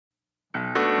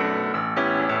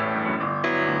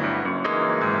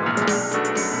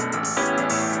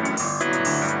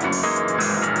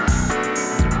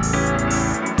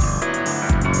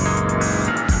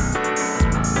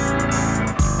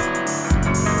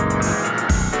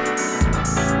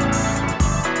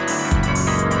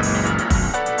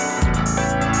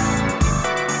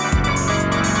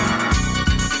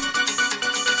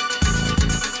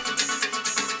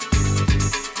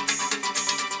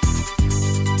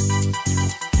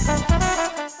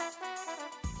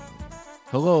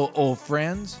Hello, old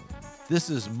friends. This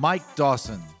is Mike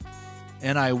Dawson,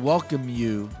 and I welcome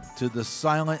you to the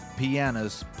Silent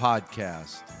Pianist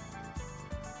podcast,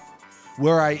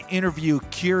 where I interview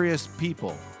curious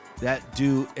people that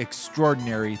do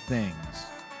extraordinary things.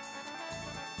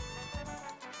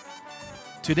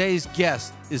 Today's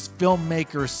guest is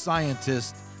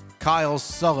filmmaker-scientist Kyle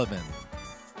Sullivan.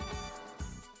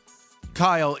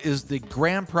 Kyle is the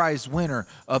grand prize winner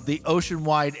of the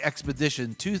Oceanwide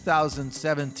Expedition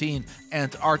 2017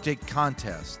 Antarctic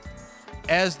Contest.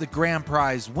 As the grand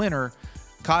prize winner,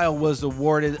 Kyle was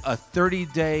awarded a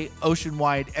 30-day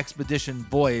Oceanwide Expedition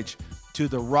voyage to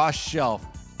the Ross Shelf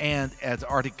and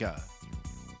Antarctica.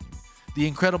 The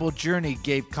incredible journey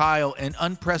gave Kyle an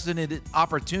unprecedented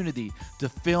opportunity to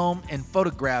film and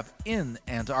photograph in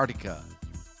Antarctica.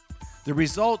 The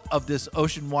result of this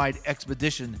ocean-wide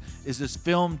expedition is this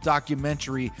film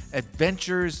documentary,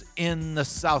 Adventures in the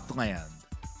Southland,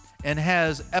 and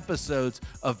has episodes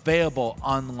available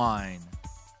online.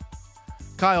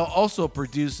 Kyle also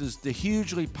produces the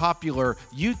hugely popular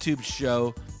YouTube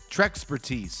show,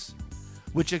 Trekspertise,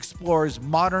 which explores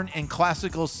modern and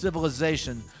classical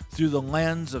civilization through the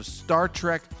lens of Star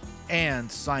Trek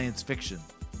and science fiction.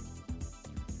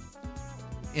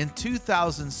 In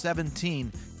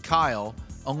 2017, Kyle,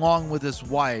 along with his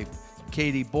wife,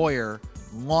 Katie Boyer,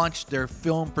 launched their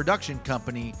film production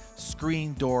company,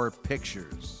 SCREENDOOR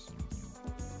Pictures.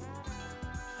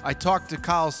 I talked to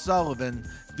Kyle Sullivan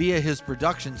via his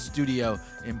production studio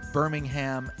in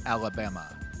Birmingham,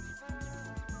 Alabama.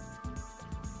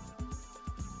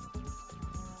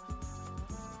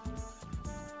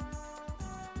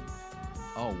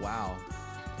 Oh, wow.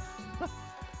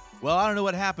 Well, I don't know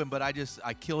what happened, but I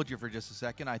killed you for just a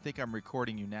second. I think I'm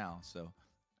recording you now, so.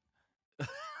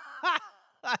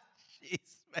 Jeez,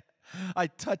 man. I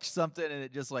touched something and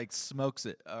it just like smokes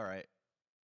it. All right.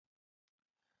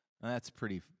 That's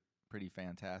pretty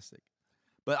fantastic.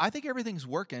 But I think everything's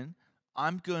working.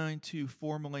 I'm going to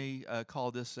formally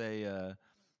call this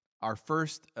our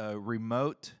first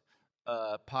remote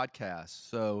podcast.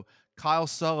 So, Kyle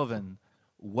Sullivan,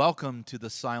 welcome to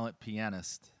the Silent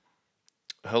Pianist.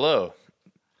 Hello.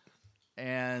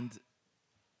 And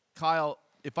Kyle,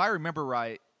 if I remember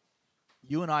right,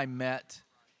 you and I met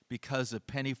because of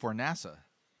Penny for NASA.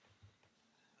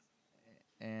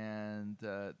 And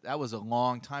that was a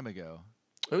long time ago.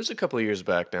 It was a couple of years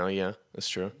back now, yeah, that's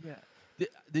true. Yeah.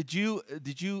 Did you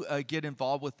get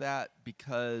involved with that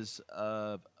because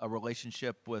of a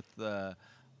relationship with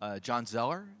John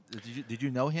Zeller? Did you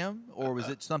know him, or was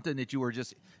it something that you were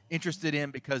just interested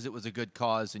in because it was a good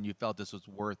cause and you felt this was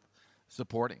worth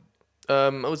supporting? I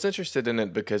was interested in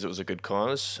it because it was a good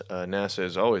cause. NASA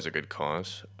is always a good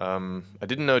cause. I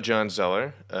didn't know John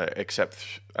Zeller,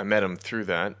 except I met him through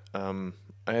that.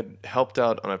 I had helped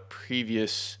out on a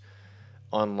previous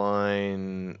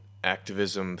online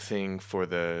activism thing for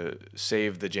the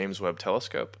Save the James Webb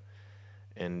Telescope.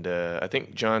 And I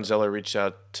think John Zeller reached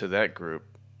out to that group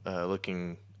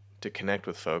looking to connect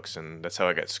with folks, and that's how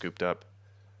I got scooped up.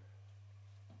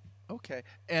 Okay.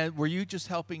 And were you just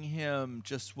helping him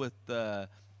just with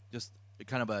just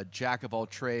kind of a jack of all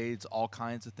trades, all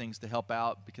kinds of things to help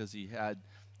out because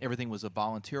everything was a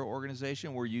volunteer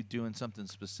organization? Were you doing something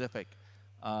specific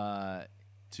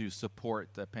to support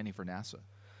Penny for NASA?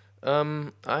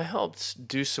 I helped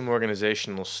do some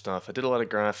organizational stuff. I did a lot of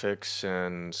graphics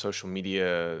and social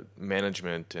media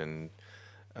management, and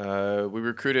we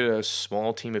recruited a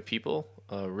small team of people,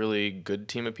 a really good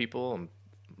team of people. I'm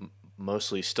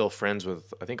mostly still friends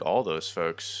with, I think, all those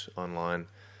folks online.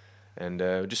 And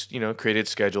just, created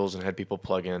schedules and had people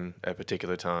plug in at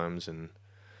particular times. And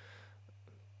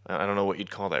I don't know what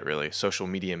you'd call that, really. Social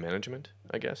media management,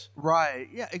 I guess. Right.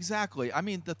 Yeah, exactly. I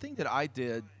mean, the thing that I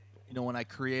did, when I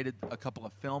created a couple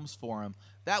of films for him,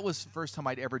 that was the first time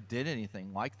I'd ever did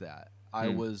anything like that. I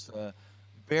was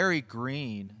very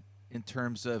green in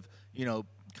terms of,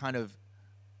 kind of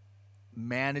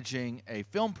managing a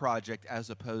film project as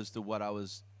opposed to what I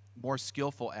was more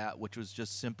skillful at, which was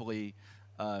just simply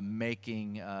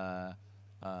making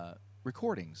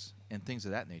recordings and things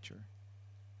of that nature.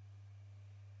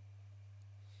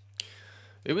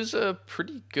 It was a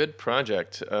pretty good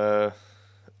project.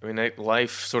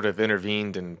 Life sort of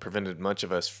intervened and prevented much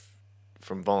of us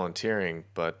from volunteering,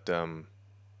 but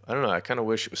I don't know. I kind of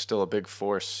wish it was still a big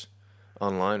force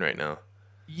online right now.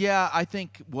 Yeah, I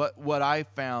think what I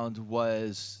found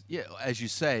was, as you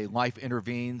say, life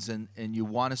intervenes, and you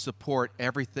want to support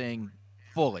everything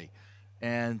fully.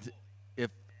 And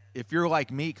if you're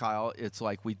like me, Kyle, it's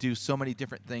like we do so many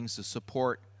different things to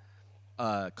support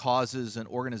causes and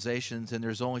organizations, and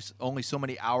there's only so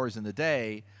many hours in the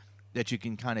day that you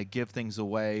can kind of give things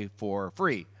away for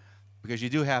free, because you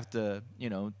do have to,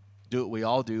 do what we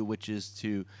all do, which is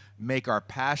to make our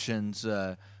passions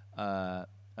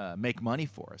make money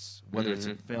for us, whether it's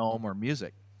in film or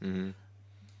music.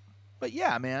 But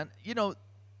yeah, man,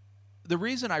 the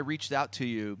reason I reached out to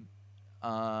you,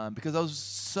 because I was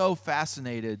so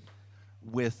fascinated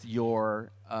with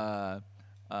your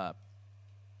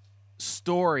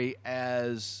story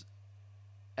as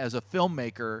a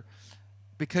filmmaker,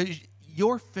 because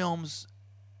your films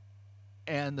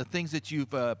and the things that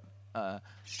you've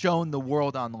shown the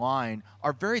world online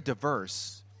are very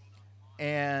diverse.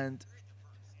 And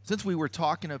since we were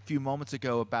talking a few moments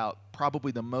ago about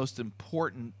probably the most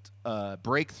important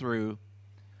breakthrough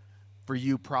for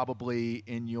you probably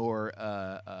in your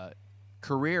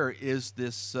career is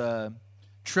this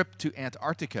trip to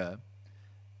Antarctica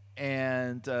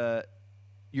and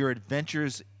your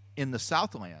adventures in the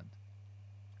Southland.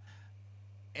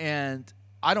 And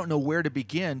I don't know where to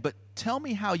begin, but tell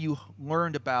me how you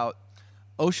learned about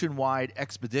Oceanwide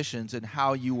Expeditions and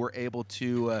how you were able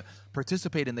to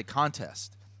participate in the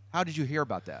contest. How did you hear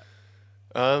about that?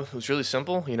 It was really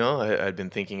simple. I'd been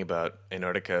thinking about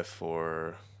Antarctica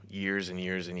for years and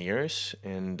years and years,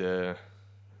 and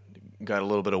got a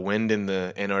little bit of wind in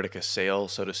the Antarctica sail,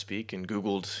 so to speak, and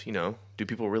Googled, do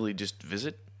people really just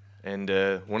visit? And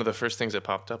one of the first things that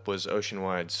popped up was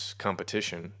Oceanwide's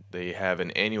competition. They have an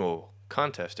annual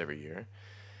contest every year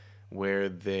where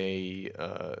they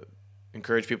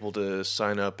encourage people to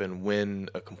sign up and win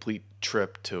a complete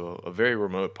trip to a very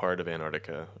remote part of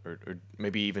Antarctica, or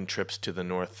maybe even trips to the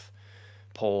North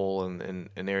Pole and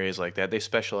areas like that. They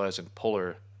specialize in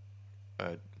polar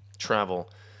travel.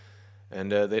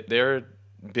 And their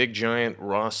big, giant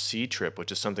Ross Sea trip,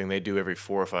 which is something they do every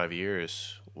 4 or 5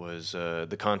 years, was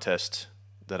the contest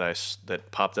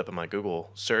that popped up in my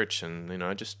Google search. And,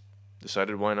 I just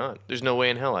decided, why not? There's no way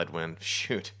in hell I'd win.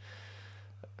 Shoot.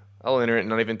 I'll enter it and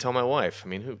not even tell my wife. I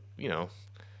mean,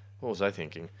 what was I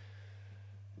thinking?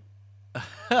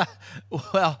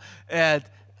 Well, and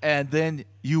then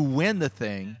you win the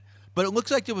thing. But it looks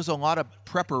like there was a lot of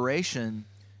preparation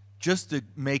just to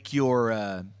make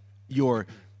your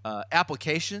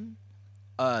application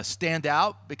stand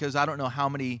out, because I don't know how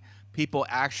many people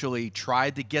actually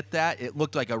tried to get that. It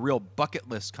looked like a real bucket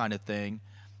list kind of thing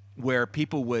where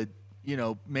people would,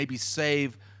 maybe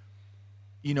save,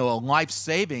 a life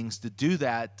savings to do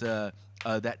that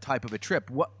that type of a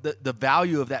trip. What the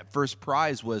value of that first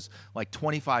prize was like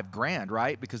 $25,000,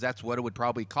 right? Because that's what it would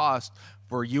probably cost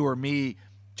for you or me,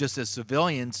 just as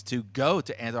civilians, to go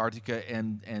to Antarctica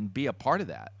and be a part of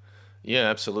that. Yeah,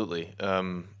 absolutely.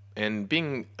 And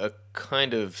being a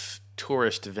kind of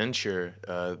tourist venture,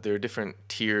 there are different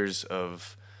tiers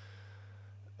of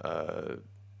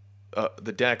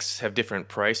the decks have different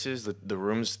prices. The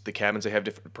rooms, the cabins, they have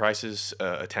different prices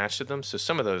attached to them. So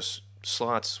some of those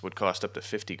slots would cost up to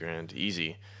 $50,000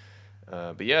 easy.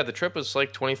 But yeah, the trip was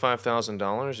like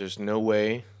 $25,000. There's no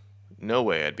way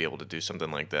I'd be able to do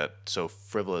something like that so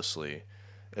frivolously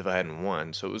if I hadn't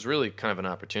won. So it was really kind of an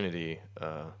opportunity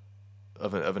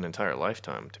of an entire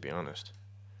lifetime, to be honest.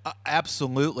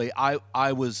 Absolutely.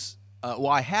 I was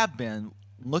I have been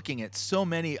looking at so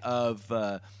many of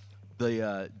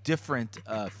the different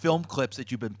film clips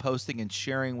that you've been posting and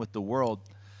sharing with the world,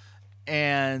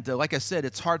 and like I said,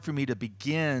 it's hard for me to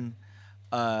begin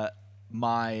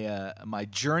my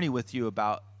journey with you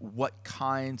about what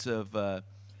kinds of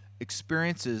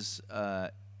experiences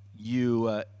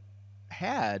you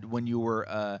had when you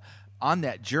were on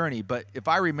that journey. But if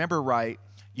I remember right,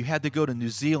 you had to go to New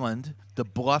Zealand, to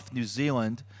Bluff, New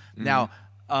Zealand. Mm-hmm. Now,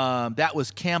 that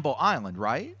was Campbell Island,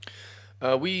 right?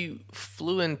 We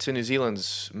flew into New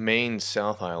Zealand's main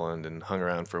South Island and hung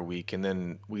around for a week, and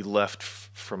then we left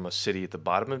from a city at the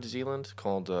bottom of New Zealand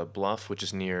called Bluff, which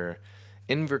is near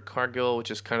Invercargill,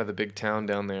 which is kind of the big town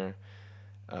down there,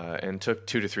 and took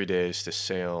 2 to 3 days to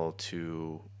sail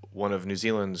to one of New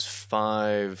Zealand's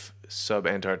 5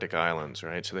 sub-Antarctic islands,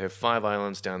 right? So they have 5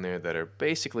 islands down there that are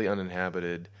basically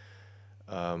uninhabited,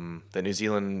 that New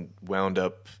Zealand wound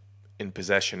up in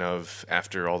possession of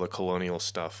after all the colonial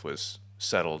stuff was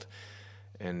settled.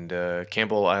 And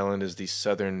Campbell Island is the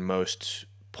southernmost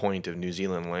point of New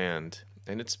Zealand land,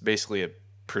 and it's basically a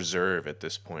preserve at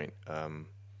this point.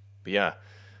 But yeah,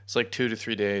 it's like 2 to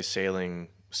 3 days sailing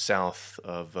south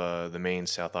of the main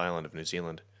South Island of New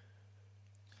Zealand.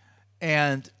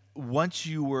 And once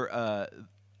you were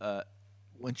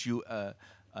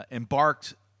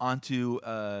embarked onto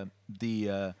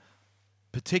the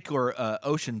particular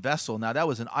ocean vessel, now that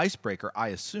was an icebreaker, I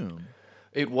assume.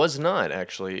 It was not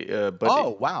actually,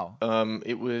 but wow!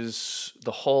 It was,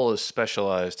 the hull is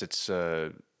specialized. It's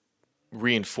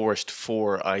reinforced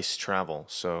for ice travel.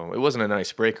 So it wasn't an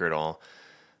icebreaker at all.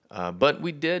 But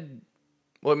we did,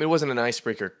 well, I mean, it wasn't an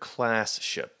icebreaker class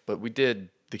ship, but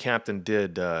the captain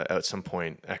did at some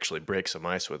point actually break some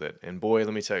ice with it. And boy,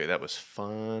 let me tell you, that was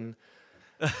fun.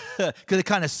 Because it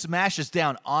kind of smashes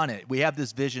down on it. We have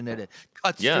this vision that it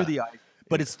cuts through the ice,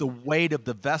 but it's the weight of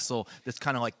the vessel that's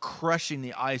kind of like crushing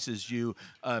the ice as you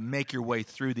make your way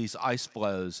through these ice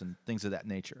flows and things of that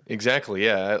nature. Exactly,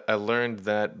 yeah. I learned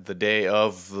that the day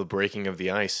of the breaking of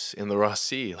the ice in the Ross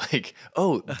Sea. Like,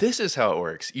 oh, this is how it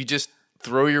works. You just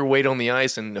throw your weight on the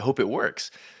ice and hope it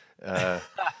works. Yeah,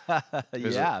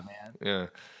 man. Yeah.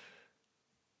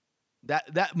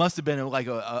 That must have been like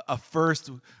a first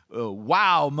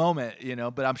wow moment, you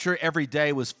know. But I'm sure every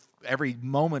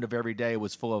moment of every day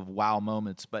was full of wow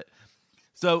moments. But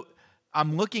so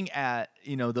I'm looking at,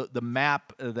 you know, the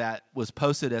map that was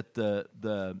posted at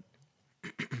the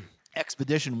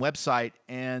expedition website,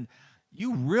 and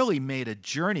you really made a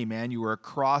journey, man. You were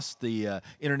across the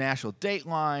international date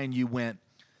line. You went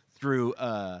through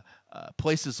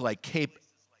places like Cape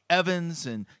Evans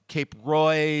and Cape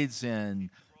Royds and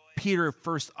Peter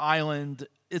First Island.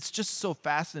 It's just so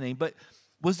fascinating. But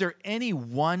was there any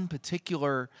one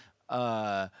particular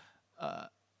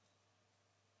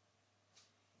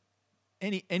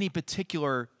any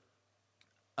particular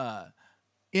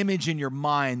image in your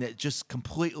mind that just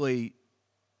completely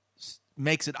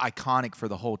makes it iconic for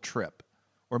the whole trip?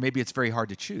 Or maybe it's very hard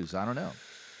to choose. I don't know.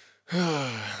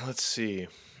 Let's see.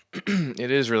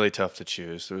 It is really tough to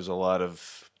choose. There was a lot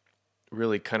of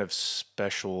really kind of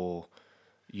special,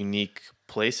 unique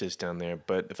places down there.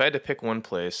 But if I had to pick one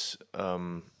place,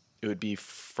 it would be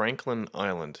Franklin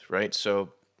Island, right? So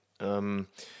I don't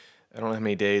know how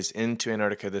many days into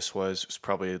Antarctica this was. It was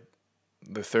probably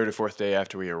the third or fourth day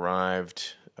after we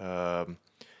arrived.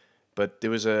 But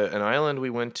there was an island we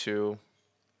went to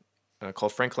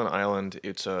called Franklin Island.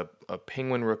 It's a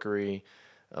penguin rookery.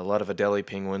 A lot of Adelie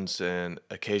penguins and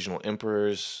occasional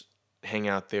emperors hang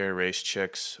out there, raise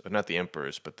chicks. Not the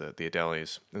emperors, but the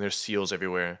Adelies. And there's seals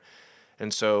everywhere.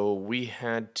 And so we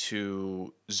had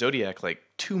to zodiac like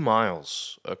 2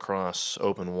 miles across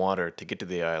open water to get to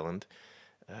the island.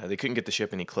 They couldn't get the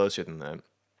ship any closer than that.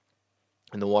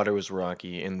 And the water was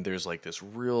rocky, and there's like this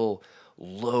real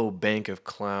low bank of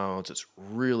clouds. It's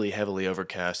really heavily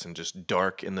overcast and just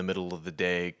dark in the middle of the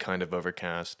day, kind of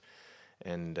overcast.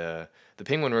 And the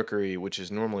penguin rookery, which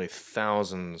is normally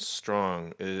thousands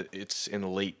strong, it's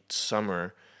in late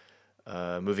summer,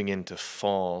 moving into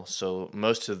fall. So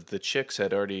most of the chicks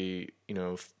had already, you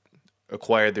know,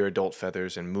 acquired their adult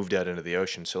feathers and moved out into the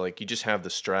ocean. So like you just have the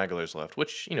stragglers left,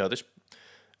 which, you know, there's,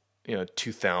 you know,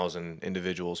 2,000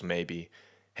 individuals maybe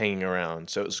hanging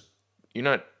around. So you're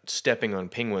not stepping on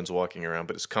penguins walking around,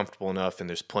 but it's comfortable enough, and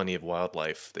there's plenty of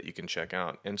wildlife that you can check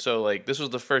out. And so like this was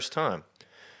the first time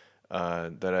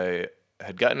that I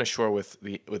had gotten ashore with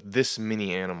this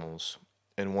many animals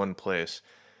in one place,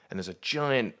 and there's a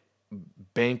giant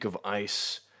bank of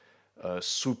ice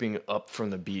swooping up from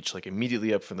the beach, like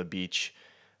immediately up from the beach.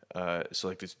 So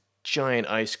like this giant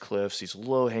ice cliffs, these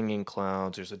low-hanging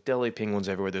clouds. There's Adelie penguins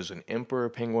everywhere. There's an emperor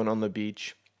penguin on the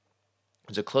beach.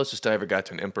 It's the closest I ever got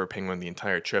to an emperor penguin the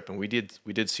entire trip, and we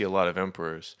did see a lot of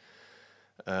emperors.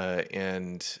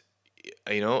 And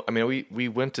you know, I mean, we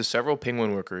went to several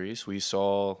penguin rookeries. We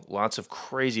saw lots of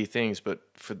crazy things, but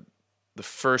for the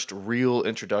first real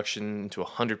introduction to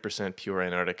 100% pure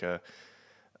Antarctica,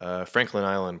 Franklin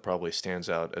Island probably stands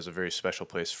out as a very special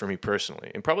place for me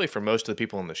personally, and probably for most of the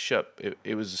people on the ship.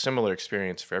 It was a similar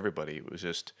experience for everybody. It was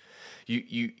just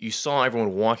you saw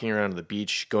everyone walking around the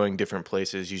beach, going different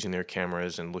places, using their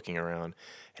cameras and looking around,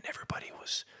 and everybody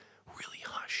was really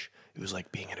hush. It was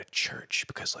like being at a church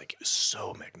because like it was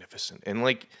so magnificent. And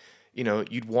like, you know,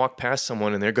 you'd walk past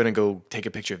someone and they're going to go take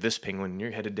a picture of this penguin, and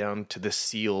you're headed down to this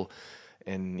seal,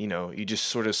 and you know, you just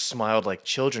sort of smiled like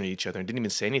children at each other and didn't even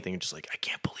say anything. You're just like, I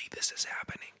can't believe this is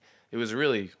happening. It was a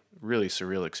really, really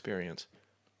surreal experience.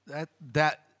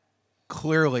 That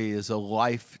clearly is a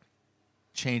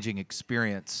life-changing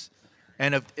experience.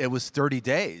 And it was 30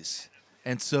 days.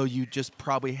 And so you just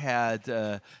probably had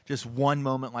just one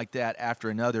moment like that after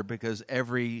another, because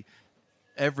every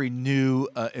new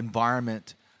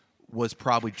environment was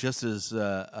probably just as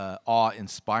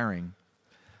awe-inspiring.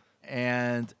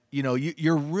 And you know,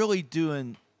 you're really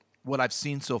doing what I've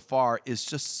seen so far is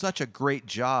just such a great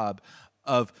job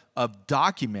of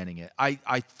documenting it.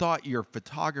 I thought your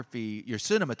photography, your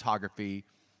cinematography,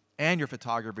 and your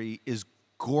photography is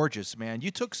gorgeous, man.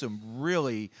 You took some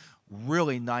really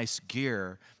nice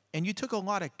gear, and you took a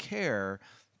lot of care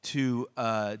to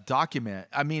document.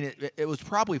 I mean, it was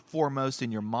probably foremost in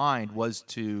your mind was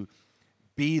to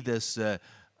be this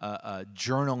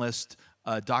journalist,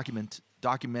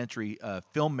 documentary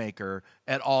filmmaker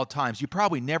at all times. You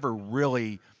probably never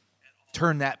really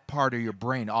turn that part of your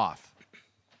brain off.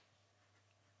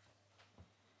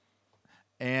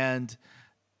 And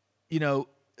you know,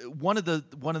 one of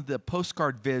the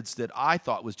postcard vids that I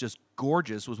thought was just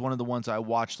gorgeous was one of the ones I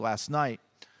watched last night,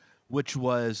 which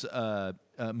was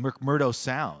McMurdo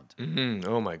Sound. Mm-hmm.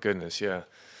 Oh my goodness, yeah.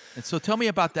 And so tell me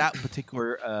about that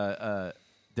particular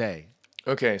day.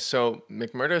 Okay, so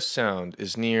McMurdo Sound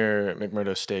is near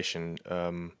McMurdo Station.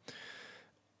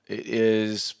 It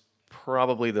is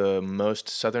probably the most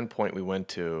southern point we went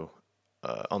to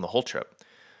on the whole trip.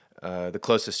 The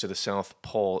closest to the South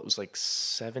Pole, it was like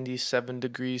 77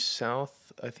 degrees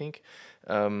south, I think.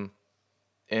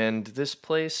 And this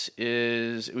place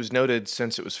it was noted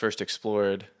since it was first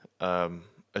explored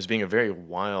as being a very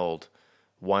wild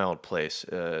place.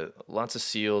 Lots of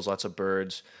seals, lots of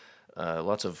birds,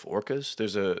 lots of orcas.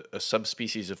 There's a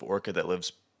subspecies of orca that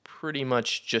lives pretty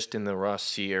much just in the Ross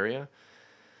Sea area.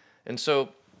 And so,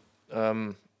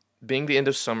 being the end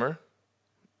of summer,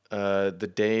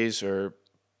 the days are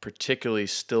particularly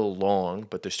still long,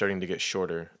 but they're starting to get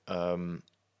shorter.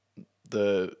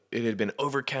 It had been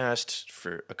overcast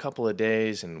for a couple of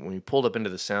days, and when we pulled up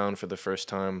into the Sound for the first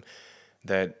time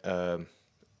that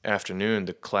afternoon,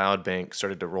 the cloud bank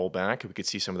started to roll back. We could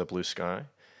see some of the blue sky,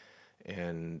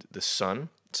 and the sun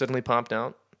suddenly popped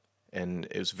out, and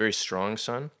it was a very strong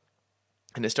sun,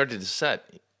 and it started to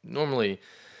set. Normally,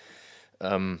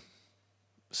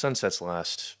 sunsets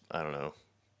last, I don't know,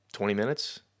 20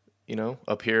 minutes,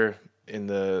 up here in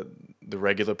the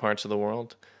regular parts of the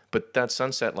world. But that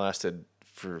sunset lasted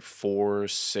for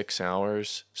 4-6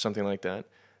 hours, something like that.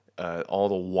 All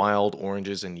the wild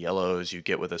oranges and yellows you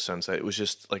get with a sunset. It was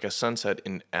just like a sunset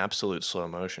in absolute slow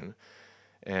motion.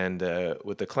 And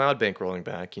with the cloud bank rolling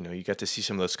back, you got to see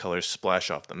some of those colors splash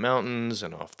off the mountains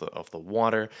and off the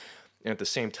water. And at the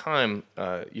same time,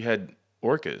 you had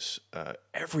orcas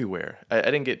everywhere. I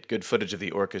didn't get good footage of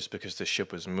the orcas because the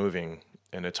ship was moving,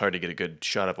 and it's hard to get a good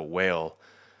shot of a whale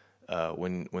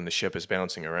when the ship is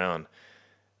bouncing around.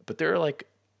 But there are like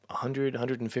 100,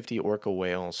 150 orca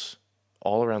whales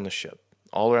all around the ship,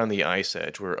 all around the ice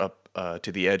edge. We're up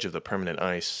to the edge of the permanent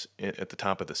ice at the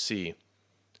top of the sea.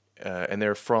 And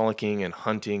they're frolicking and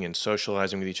hunting and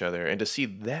socializing with each other. And to see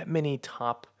that many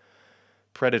top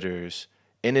predators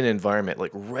in an environment like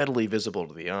readily visible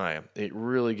to the eye, it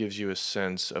really gives you a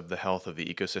sense of the health of the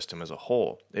ecosystem as a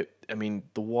whole. The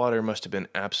water must have been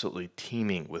absolutely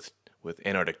teeming with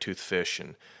Antarctic toothfish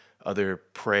and other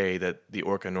prey that the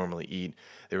orca normally eat.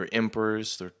 There were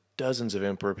emperors. There were dozens of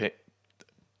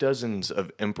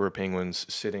emperor penguins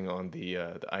sitting on the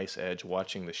ice edge,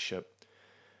 watching the ship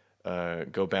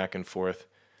go back and forth.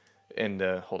 And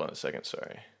hold on a second,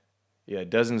 sorry. Yeah,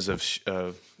 dozens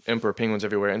of emperor penguins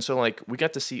everywhere. And so, we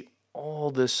got to see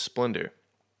all this splendor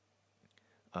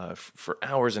for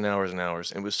hours and hours and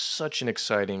hours. It was such an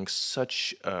exciting,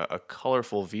 such a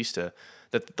colorful vista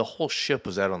that the whole ship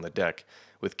was out on the deck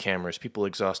with cameras. People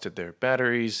exhausted their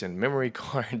batteries and memory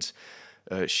cards,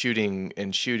 shooting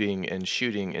and shooting and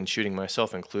shooting and shooting,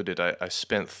 myself included. I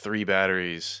spent 3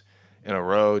 batteries in a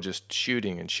row just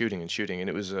shooting and shooting and shooting. And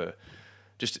it was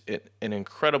just an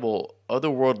incredible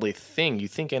otherworldly thing. You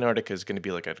think Antarctica is going to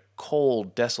be like a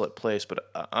cold, desolate place, but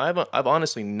I've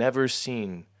honestly never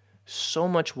seen so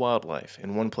much wildlife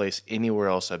in one place anywhere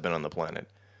else I've been on the planet.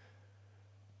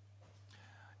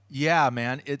 Yeah,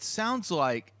 man. It sounds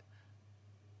like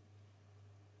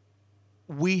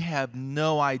we have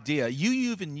no idea. You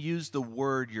even used the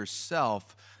word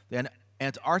yourself. Then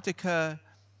Antarctica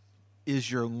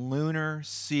is your lunar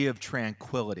sea of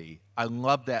tranquility. I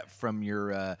love that from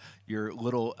your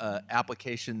little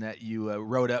application that you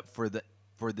wrote up for the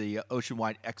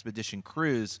Oceanwide Expedition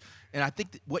cruise. And I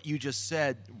think that what you just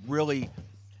said really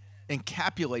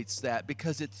encapsulates that,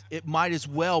 because it might as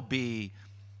well be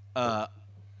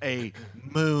a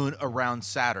moon around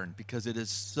Saturn, because it is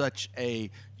such a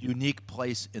unique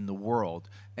place in the world.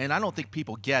 And I don't think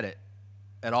people get it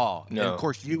at all. No. And of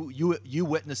course, you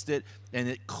witnessed it, and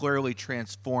it clearly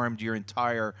transformed your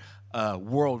entire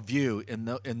worldview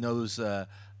in those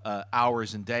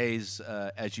hours and days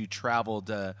as you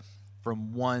traveled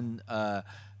from one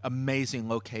amazing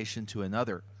location to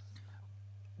another.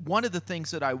 One of the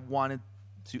things that I wanted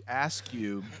to ask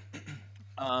you,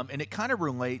 and it kind of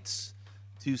relates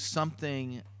to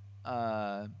something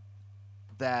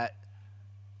that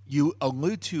you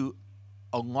allude to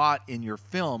a lot in your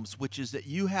films, which is that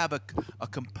you have a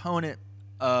component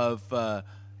of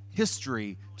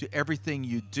history to everything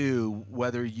you do,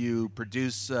 whether you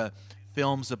produce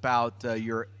films about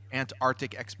your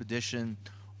Antarctic expedition,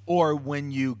 or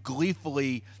when you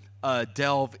gleefully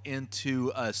delve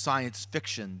into science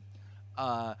fiction.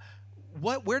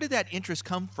 Where did that interest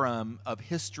come from of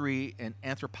history and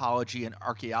anthropology and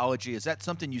archaeology? Is that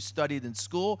something you studied in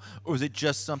school, or is it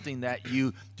just something that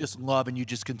you just love and you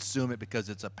just consume it because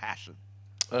it's a passion?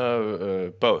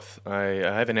 Both. I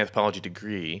have an anthropology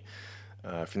degree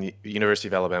from the University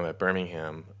of Alabama at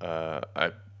Birmingham.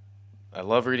 I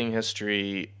love reading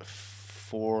history.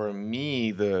 For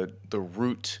me, the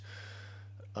root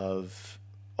of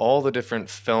all the different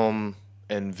film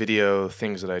and video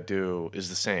things that I do is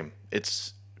the same.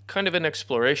 It's kind of an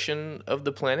exploration of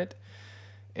the planet,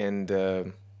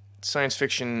 and science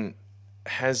fiction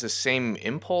has the same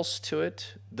impulse to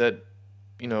it that,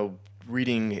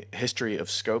 reading history of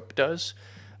scope does,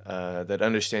 that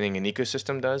understanding an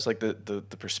ecosystem does. Like the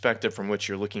perspective from which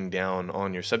you're looking down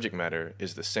on your subject matter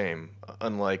is the same,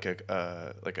 unlike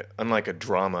a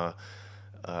drama,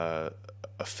 a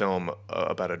film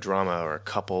about a drama or a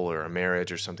couple or a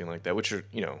marriage or something like that, which are,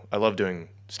 I love doing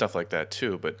stuff like that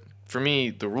too. But for me,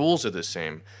 the rules are the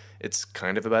same. It's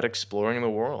kind of about exploring the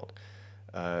world.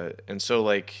 And so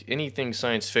like anything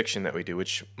science fiction that we do,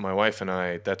 which my wife and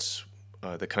I, that's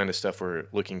the kind of stuff we're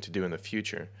looking to do in the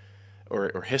future,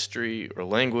 or history or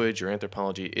language or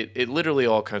anthropology, it literally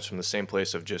all comes from the same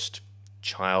place of just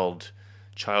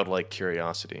childlike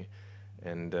curiosity.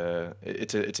 And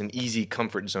it's an easy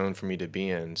comfort zone for me to be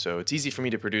in. So it's easy for me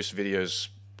to produce videos,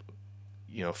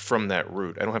 from that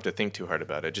route. I don't have to think too hard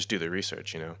about it. Just do the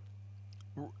research,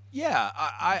 Yeah,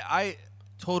 I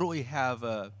totally have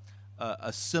a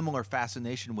similar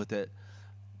fascination with it,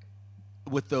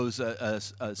 with those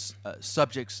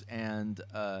subjects and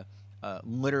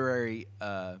literary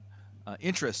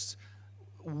interests.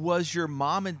 Was your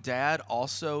mom and dad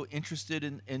also interested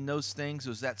in those things?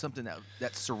 Was that something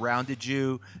that surrounded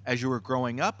you as you were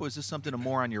growing up, or was this something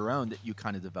more on your own that you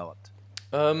kind of developed?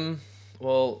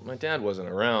 Well, my dad wasn't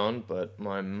around, but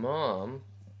my mom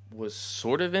was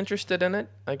sort of interested in it,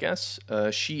 I guess.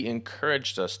 She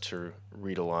encouraged us to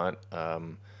read a lot,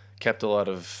 kept a lot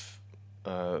of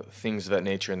things of that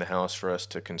nature in the house for us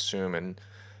to consume, and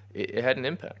it had an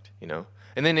impact,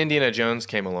 And then Indiana Jones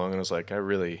came along, and I was like, I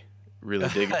really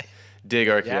dig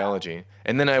archaeology. Yeah.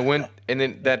 And then I went, and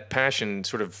then that passion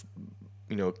sort of,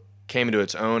 came into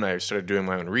its own. I started doing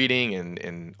my own reading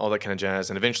and all that kind of jazz.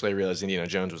 And eventually I realized Indiana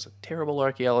Jones was a terrible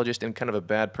archaeologist and kind of a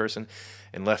bad person,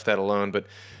 and left that alone. But,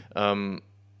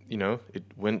 it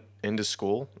went into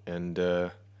school, and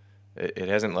it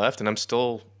hasn't left, and it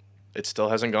still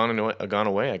hasn't gone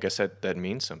away. I guess that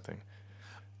means something.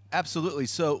 Absolutely.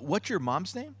 So what's your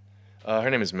mom's name? Her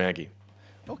name is Maggie.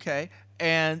 Okay.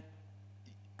 And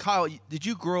Kyle, did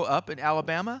you grow up in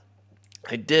Alabama?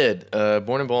 I did.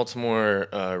 Born in Baltimore,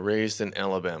 raised in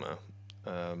Alabama.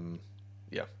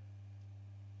 Yeah.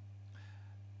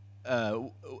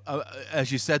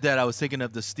 As you said that, I was thinking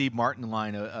of the Steve Martin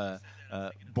line,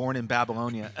 "Born in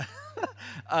Babylonia."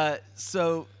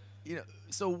 So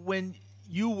when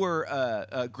you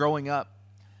were growing up,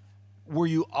 were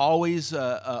you always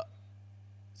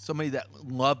somebody that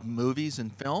loved movies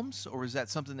and films, or was that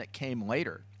something that came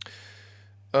later?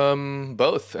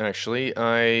 Both, actually.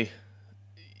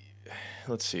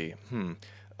 Let's see.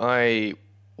 I,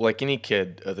 like any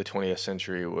kid of the 20th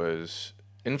century, was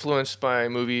influenced by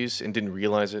movies and didn't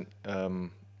realize it. I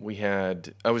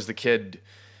was the kid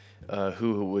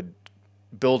who would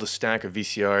build a stack of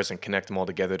VCRs and connect them all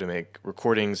together to make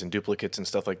recordings and duplicates and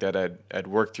stuff like that. I'd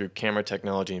worked through camera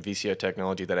technology and VCR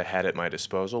technology that I had at my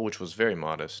disposal, which was very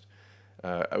modest.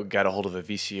 I got a hold of a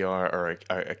VCR or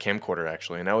a camcorder,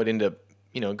 actually, and I would end up,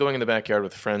 going in the backyard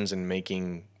with friends and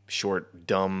making short,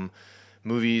 dumb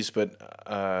movies. But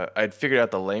I'd figured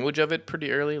out the language of it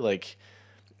pretty early, like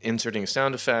inserting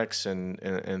sound effects and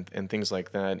things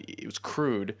like that. It was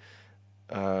crude,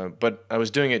 but I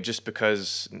was doing it just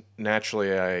because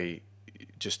naturally I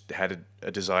just had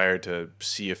a desire to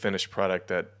see a finished product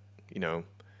that,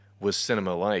 was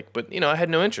cinema-like. But, I had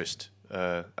no interest.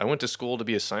 I went to school to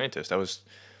be a scientist.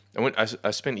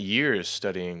 I spent years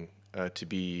studying to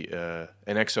be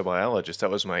an exobiologist.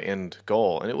 That was my end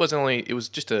goal. And it was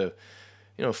just 4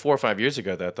 or 5 years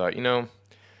ago that I thought,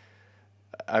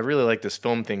 I really like this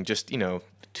film thing, just,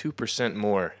 2%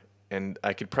 more. And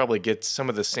I could probably get some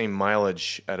of the same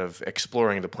mileage out of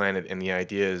exploring the planet and the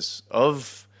ideas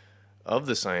of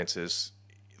the sciences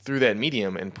through that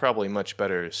medium, and probably much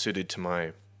better suited to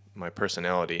my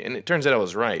personality. And it turns out I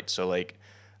was right. So,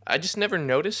 I just never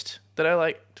noticed that I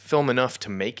liked film enough to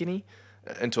make any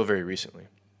until very recently.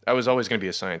 I was always going to be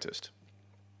a scientist.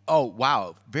 Oh,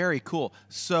 wow. Very cool.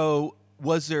 So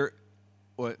was there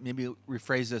or maybe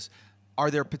rephrase this,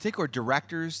 are there particular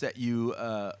directors that you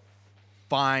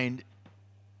find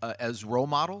as role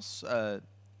models,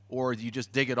 or do you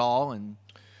just dig it all and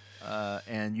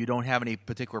you don't have any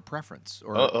particular preference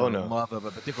or, no. love of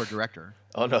a particular director?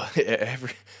 Oh no,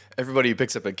 everybody who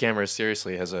picks up a camera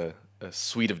seriously has a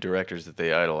suite of directors that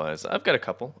they idolize. I've got a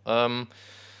couple. I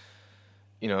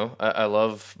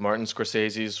love Martin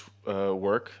Scorsese's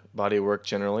work, body of work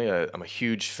generally. I'm a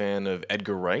huge fan of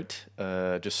Edgar Wright.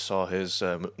 Just saw his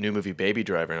new movie Baby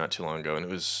Driver not too long ago, and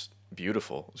it was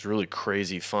beautiful. It was really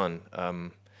crazy fun.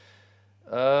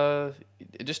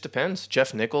 It just depends.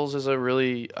 Jeff Nichols is I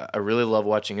really love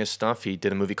watching his stuff. He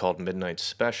did a movie called Midnight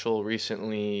Special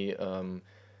recently.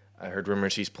 I heard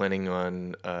rumors he's planning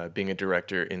on being a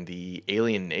director in the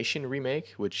Alien Nation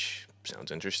remake, which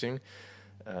sounds interesting.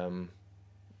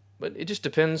 But it just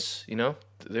depends,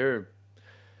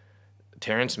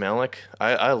 Terrence Malick.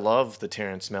 I love the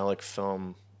Terrence Malick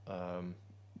film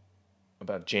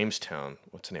about Jamestown.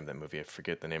 What's the name of that movie? I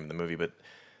forget the name of the movie, but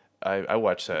I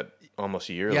watch that almost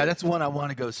yearly. Yeah, that's one I want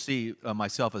to go see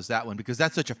myself, as that one, because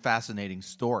that's such a fascinating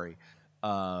story.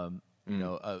 Kind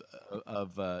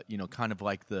of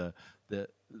like the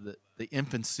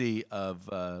infancy of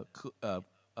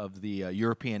the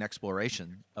European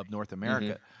exploration of North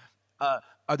America.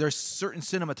 Are there certain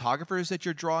cinematographers that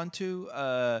you're drawn to?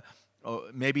 Or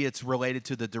maybe it's related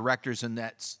to the directors and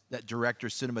that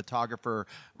director-cinematographer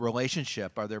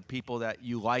relationship. Are there people that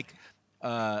you like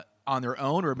on their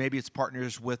own, or maybe it's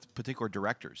partners with particular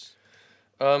directors?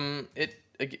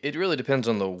 It really depends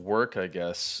on the work, I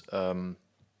guess.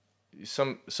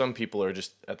 Some people are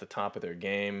just at the top of their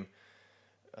game.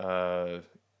 Let's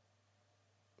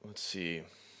see.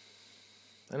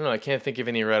 I don't know. I can't think of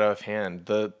any right offhand.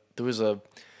 There was the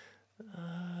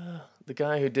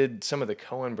guy who did some of the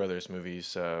Coen brothers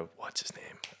movies. What's his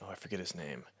name? Oh, I forget his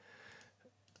name.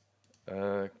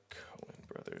 Coen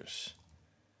brothers.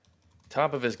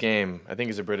 Top of his game. I think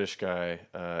he's a British guy.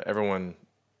 Everyone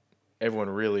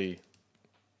really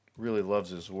loves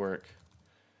his work.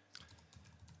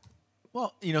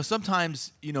 Well,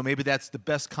 sometimes, maybe that's the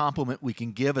best compliment we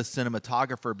can give a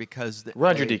cinematographer, because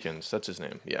Roger Deakins, that's his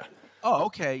name. Yeah. Oh,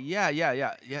 okay.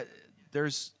 Yeah.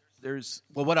 There's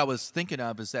well, what I was thinking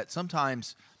of is that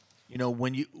sometimes,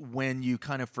 when you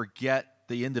kind of forget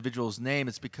the individual's name,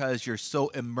 it's because you're so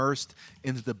immersed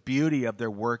into the beauty of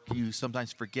their work, you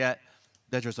sometimes forget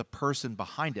that there's a person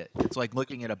behind it. It's like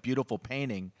looking at a beautiful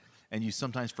painting, and you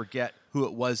sometimes forget who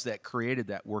it was that created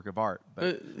that work of art.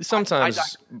 But sometimes,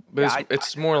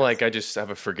 it's more like I just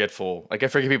have I forget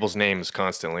people's names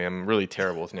constantly. I'm really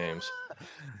terrible with names.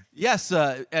 Yes,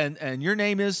 and your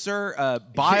name is, sir,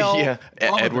 Bile. Yeah,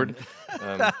 Edward.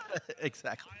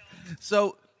 Exactly.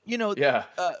 So,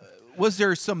 was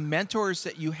there some mentors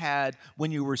that you had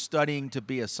when you were studying to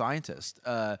be a scientist?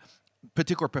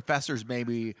 Particular professors,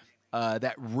 maybe,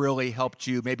 that really helped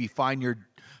you maybe find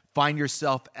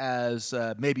yourself as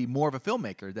maybe more of a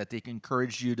filmmaker, that they can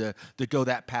encourage you to go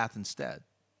that path instead?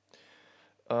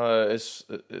 As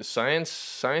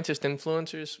scientist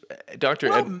influencers,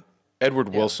 Edward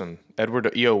Wilson,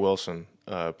 Edward E.O. Wilson,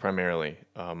 primarily.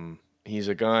 He's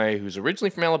a guy who's originally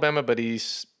from Alabama, but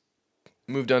he's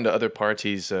moved on to other parts.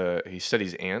 He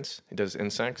studies ants. He does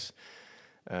insects.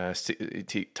 He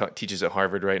teaches at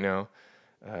Harvard right now.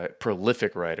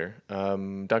 Prolific writer.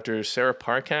 Dr. Sarah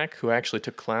Parcak, who I actually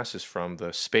took classes from,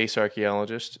 the space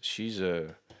archaeologist.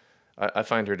 I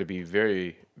find her to be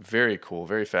very, very cool,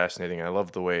 very fascinating. I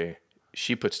love the way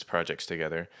she puts the projects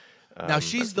together. Now,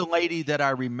 she's the lady that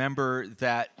I remember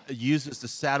that uses the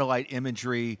satellite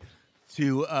imagery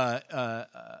to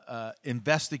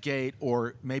investigate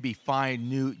or maybe find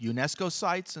new UNESCO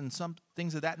sites and some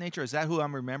things of that nature. Is that who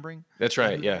I'm remembering? That's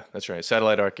right. Yeah, that's right.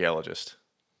 Satellite archaeologist.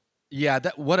 Yeah,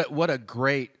 what a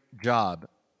great job.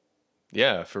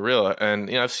 Yeah, for real.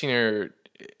 And I've seen her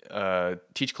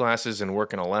teach classes and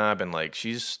work in a lab, and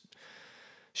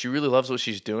she really loves what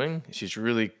she's doing. She's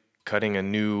really cutting a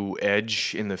new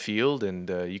edge in the field, and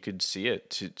you could see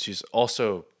it. She's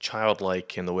also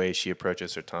childlike in the way she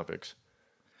approaches her topics.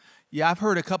 Yeah, I've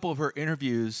heard a couple of her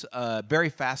interviews. Very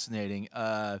fascinating.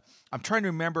 I'm trying to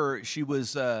remember. She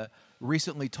was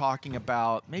recently talking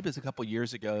about, maybe it's a couple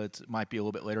years ago. It might be a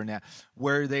little bit later now,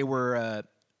 where they were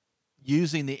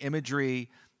using the imagery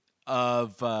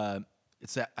of I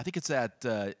think it's at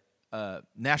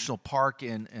National Park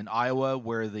in Iowa,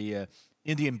 where the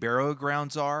Indian burial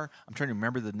grounds are. I'm trying to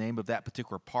remember the name of that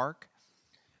particular park.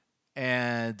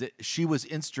 And she was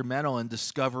instrumental in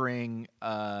discovering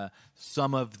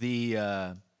some of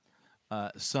the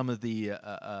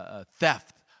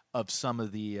theft of some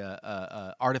of the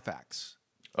artifacts.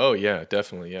 Oh yeah,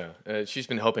 definitely. Yeah, she's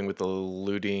been helping with the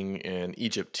looting in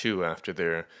Egypt too after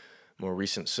their more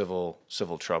recent civil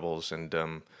troubles, and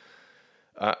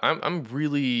I'm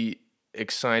really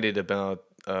excited about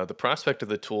the prospect of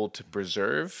the tool to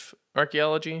preserve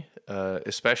archaeology,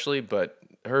 especially. But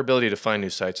her ability to find new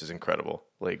sites is incredible.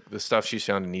 Like the stuff she's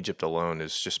found in Egypt alone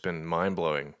has just been mind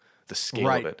blowing. The scale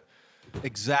of Right. it.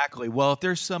 Exactly. Well, if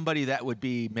there's somebody that would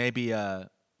be maybe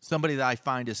somebody that I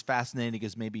find as fascinating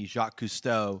as maybe Jacques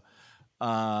Cousteau,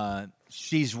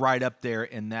 she's right up there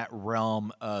in that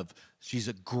realm of she's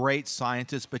a great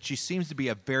scientist, but she seems to be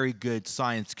a very good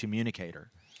science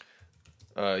communicator.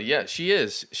 Yeah, she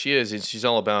is. She is. And she's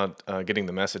all about getting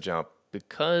the message out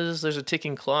because there's a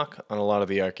ticking clock on a lot of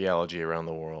the archaeology around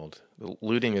the world. The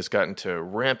looting has gotten to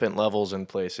rampant levels in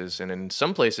places, and in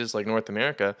some places, like North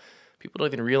America, people don't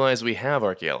even realize we have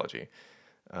archaeology.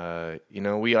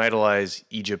 We idolize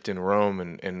Egypt and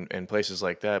Rome and places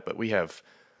like that, but we have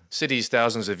cities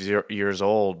thousands of years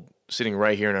old sitting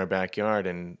right here in our backyard,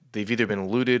 and they've either been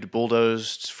looted,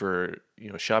 bulldozed for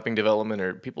shopping development,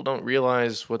 or people don't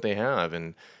realize what they have.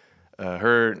 And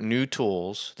her new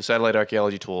tools, the satellite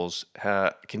archaeology tools,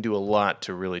 can do a lot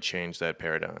to really change that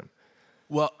paradigm.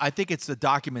 Well, I think it's the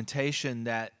documentation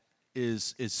that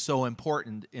is so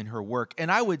important in her work,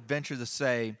 and I would venture to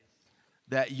say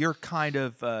that you're kind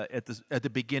of at the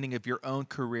beginning of your own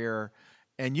career,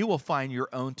 and you will find your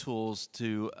own tools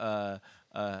to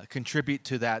contribute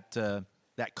to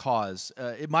that cause.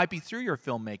 It might be through your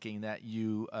filmmaking that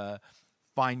you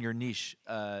find your niche,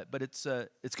 but it's going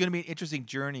to be an interesting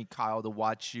journey, Kyle, to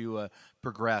watch you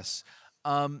progress.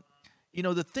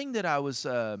 The thing that I was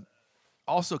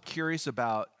also curious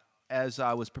about as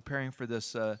I was preparing for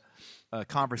this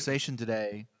conversation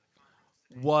today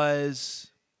was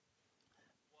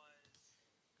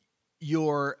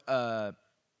your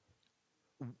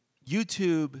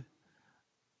YouTube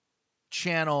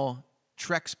channel,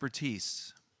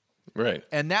 Trekspertise. Right.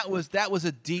 And that was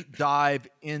a deep dive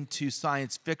into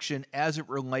science fiction as it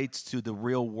relates to the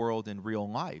real world and real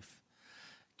life.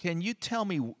 Can you tell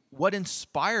me what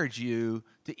inspired you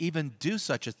to even do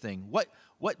such a thing?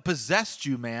 What possessed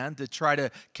you, man, to try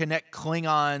to connect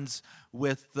Klingons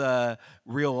with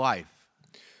real life?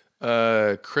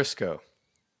 Crisco.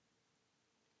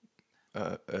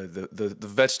 The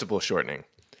vegetable shortening.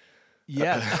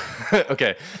 Yeah.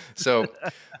 Okay, so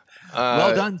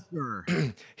well done,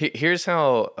 sir. Here's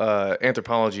how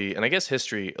anthropology, and I guess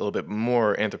history a little bit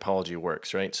more, anthropology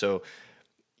works, right? So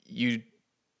you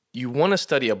want to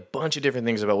study a bunch of different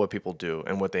things about what people do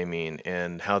and what they mean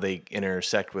and how they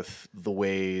intersect with the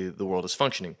way the world is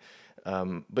functioning.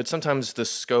 But sometimes the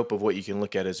scope of what you can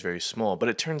look at is very small. But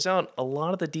it turns out a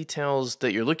lot of the details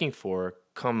that you're looking for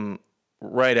come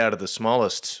right out of the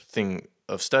smallest thing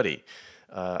of study.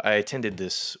 I attended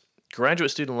this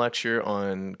graduate student lecture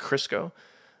on Crisco,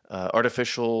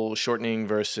 artificial shortening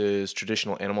versus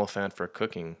traditional animal fat for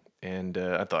cooking. And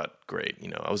I thought, great,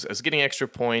 I was getting extra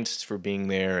points for being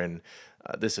there, and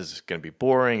this is going to be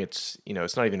boring. It's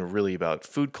it's not even really about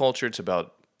food culture. It's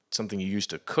about something you use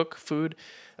to cook food.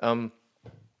 But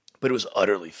it was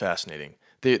utterly fascinating.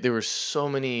 There were so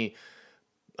many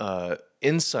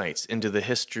insights into the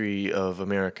history of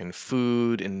American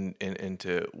food and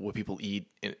into what people eat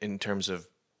in terms of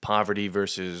poverty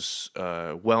versus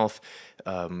wealth,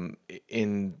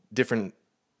 in different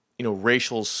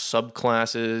racial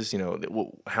subclasses,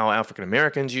 how African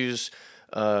Americans use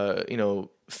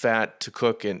fat to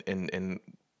cook, and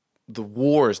the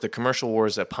wars, the commercial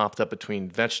wars that popped up between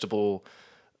vegetable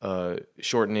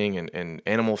shortening and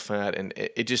animal fat, and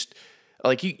it just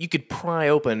like you could pry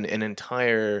open an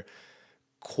entire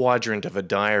quadrant of a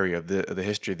diary of the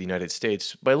history of the United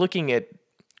States by looking at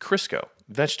Crisco,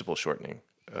 vegetable shortening,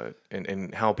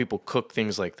 and how people cook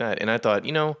things like that. And I thought,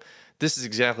 this is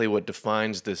exactly what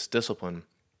defines this discipline.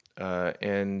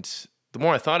 And the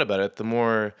more I thought about it, the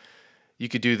more you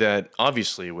could do that,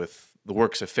 obviously, with the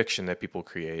works of fiction that people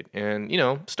create. And,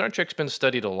 Star Trek's been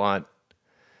studied a lot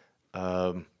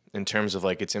in terms of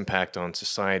like its impact on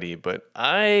society, but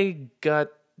I got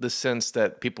the sense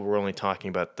that people were only talking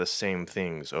about the same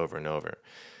things over and over.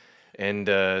 And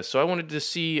so I wanted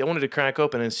to crack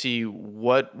open and see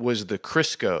what was the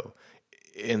Crisco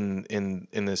in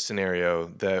this scenario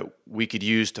that we could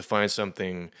use to find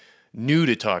something new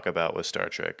to talk about with Star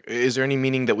Trek. Is there any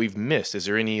meaning that we've missed? Is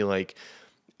there any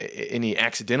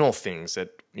accidental things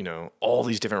that, all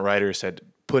these different writers had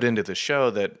put into the show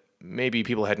that maybe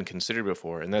people hadn't considered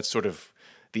before? And that's sort of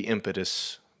the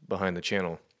impetus behind the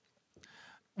channel.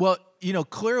 Well,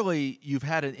 clearly you've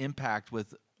had an impact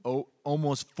with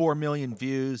almost 4 million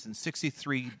views and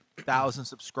 63,000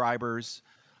 subscribers.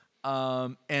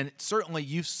 And certainly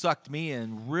you've sucked me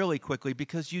in really quickly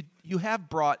because you have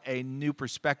brought a new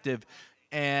perspective.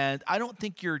 And I don't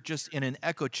think you're just in an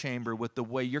echo chamber with the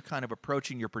way you're kind of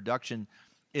approaching your production.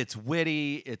 It's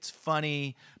witty, it's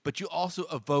funny, but you also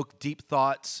evoke deep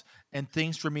thoughts and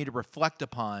things for me to reflect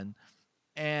upon.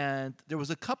 And there was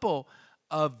a couple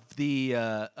of the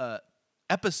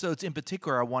episodes in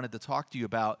particular I wanted to talk to you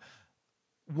about.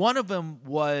 One of them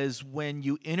was when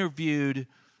you interviewed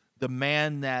the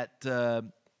man that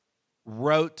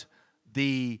wrote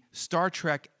the Star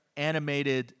Trek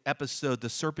animated episode, The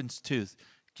Serpent's Tooth.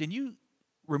 Can you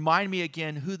remind me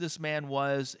again who this man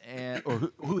was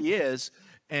or who he is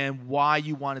and why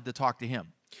you wanted to talk to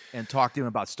him and talk to him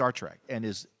about Star Trek and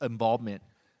his involvement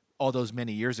all those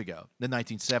many years ago, the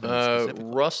 1970s specifically?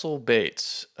 Russell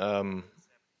Bates.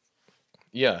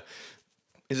 Yeah.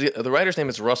 The writer's name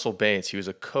is Russell Bates. He was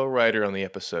a co-writer on the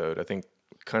episode. I think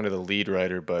kind of the lead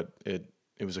writer, but it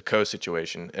was a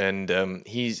co-situation. And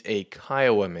he's a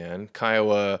Kiowa man.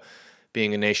 Kiowa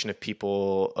being a nation of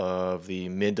people of the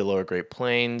mid to lower Great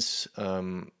Plains,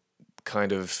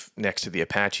 kind of next to the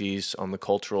Apaches on the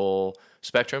cultural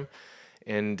spectrum.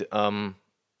 And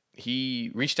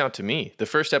he reached out to me. The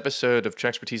first episode of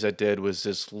Trekspertise I did was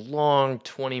this long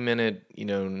 20-minute,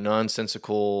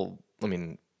 nonsensical,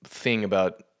 thing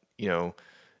about,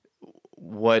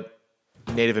 what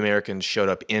Native Americans showed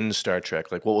up in Star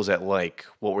Trek. Like, what was that like?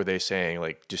 What were they saying?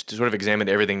 Like, just to sort of examine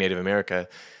everything Native America.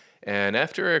 And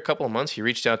after a couple of months, he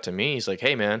reached out to me. He's like,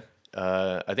 hey, man,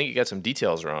 I think you got some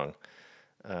details wrong.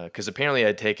 Because apparently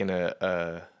I'd taken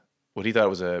what he thought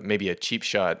was maybe a cheap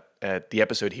shot at the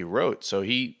episode he wrote. So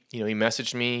he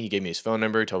messaged me. He gave me his phone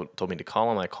number, told me to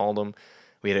call him. I called him.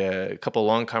 We had a couple of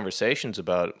long conversations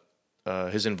about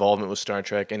his involvement with Star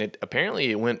Trek. And it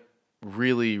went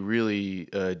really, really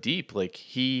deep. Like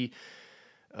he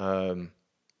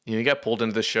got pulled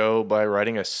into the show by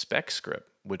writing a spec script,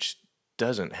 which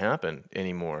doesn't happen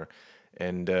anymore.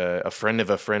 And a friend of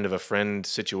a friend of a friend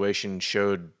situation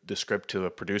showed the script to a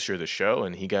producer of the show,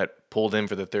 and he got pulled in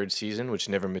for the third season, which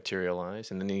never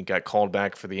materialized. And then he got called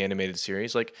back for the animated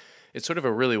series. Like, it's sort of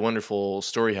a really wonderful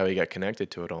story how he got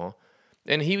connected to it all.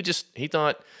 And he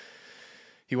thought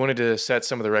he wanted to set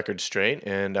some of the records straight,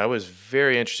 and I was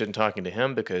very interested in talking to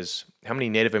him because how many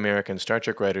Native American Star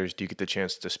Trek writers do you get the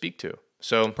chance to speak to?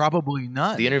 So probably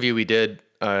none. The interview we did,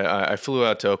 I flew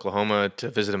out to Oklahoma to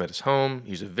visit him at his home.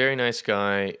 He's a very nice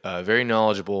guy, very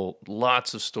knowledgeable,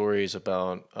 lots of stories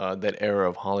about that era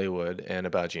of Hollywood and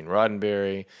about Gene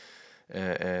Roddenberry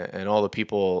and all the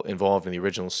people involved in the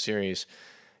original series.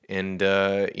 And,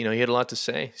 he had a lot to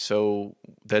say. So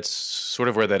that's sort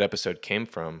of where that episode came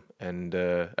from. And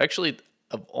actually,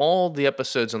 of all the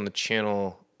episodes on the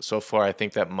channel so far, I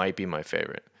think that might be my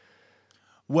favorite.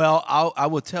 Well, I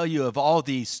will tell you, of all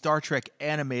the Star Trek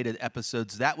animated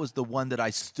episodes, that was the one that I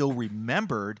still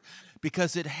remembered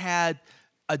because it had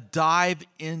a dive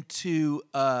into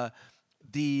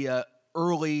the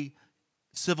early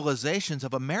civilizations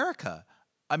of America.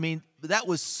 I mean, that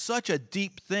was such a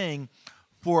deep thing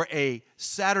for a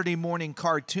Saturday morning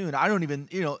cartoon. I don't even,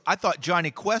 I thought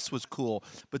Johnny Quest was cool,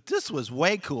 but this was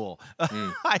way cool.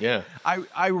 Yeah.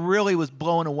 I really was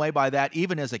blown away by that,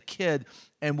 even as a kid.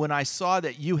 And when I saw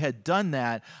that you had done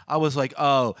that, I was like,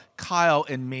 oh, Kyle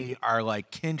and me are like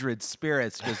kindred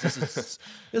spirits because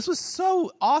this was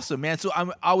so awesome, man. So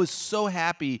I was so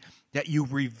happy that you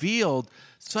revealed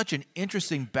such an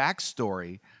interesting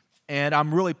backstory. And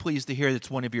I'm really pleased to hear that's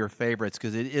one of your favorites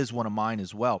because it is one of mine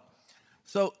as well.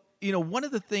 So, one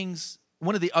of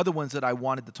the other ones that I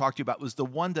wanted to talk to you about was the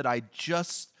one that I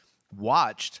just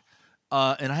watched.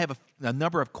 And I have a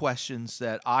number of questions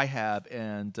that I have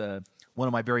and one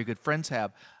of my very good friends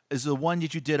have, is the one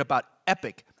that you did about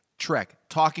epic Trek,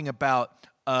 talking about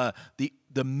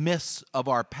the myths of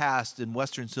our past in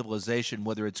Western civilization,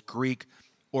 whether it's Greek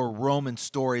or Roman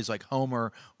stories like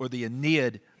Homer or the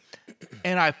Aeneid.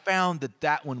 And I found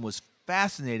that one was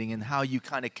fascinating in how you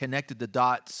kind of connected the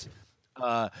dots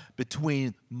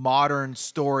between modern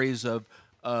stories of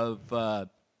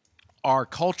our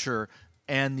culture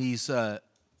and these.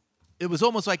 It was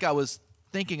almost like I was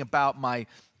thinking about my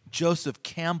Joseph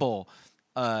Campbell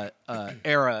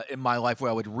era in my life, where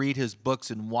I would read his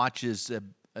books and watch his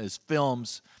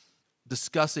films,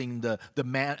 discussing the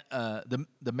man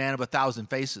of a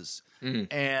thousand faces.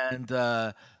 And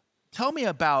tell me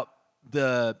about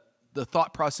the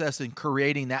thought process in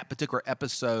creating that particular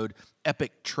episode,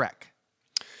 Epic Trek.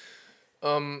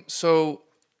 So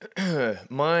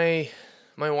my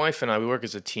wife and I, we work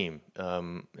as a team,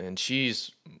 and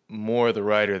she's more the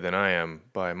writer than I am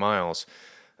by miles.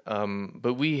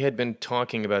 But we had been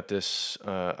talking about this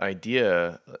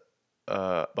idea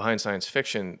behind science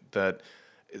fiction that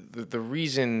the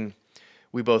reason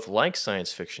we both like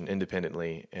science fiction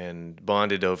independently and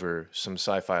bonded over some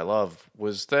sci-fi love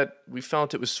was that we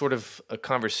felt it was sort of a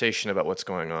conversation about what's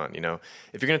going on. You know,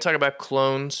 if you're going to talk about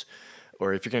clones,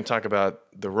 or if you're going to talk about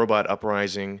the robot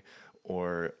uprising,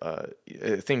 or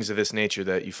things of this nature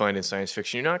that you find in science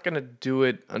fiction, you're not going to do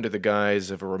it under the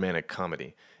guise of a romantic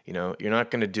comedy. You know, you're not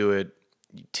going to do it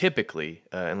typically,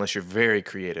 unless you're very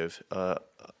creative,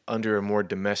 under a more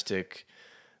domestic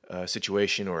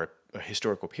situation or a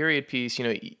historical period piece. You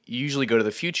know, you usually go to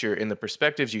the future. In the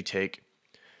perspectives you take,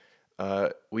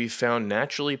 we found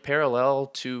naturally parallel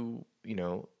to, you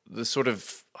know, the sort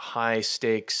of high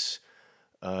stakes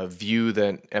view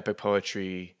that epic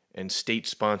poetry and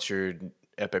state-sponsored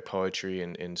epic poetry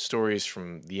and stories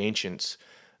from the ancients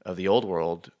of the old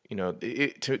world, you know,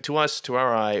 to us, to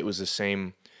our eye, it was the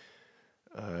same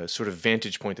sort of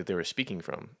vantage point that they were speaking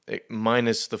from,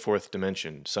 minus the fourth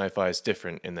dimension. Sci-fi is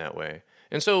different in that way.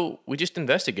 And so we just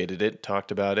investigated it,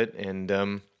 talked about it,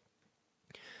 and,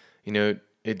 you know,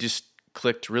 it just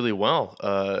clicked really well.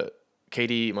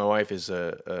 Katie, my wife, is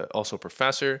also a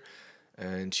professor,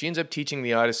 and she ends up teaching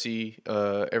the Odyssey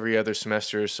every other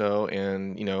semester or so.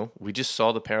 And, you know, we just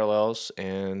saw the parallels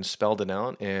and spelled it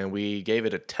out, and we gave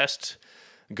it a test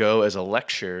go as a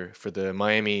lecture for the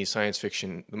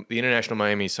International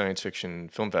Miami Science Fiction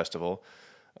Film Festival.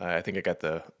 I think I got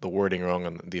the wording wrong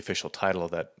on the official title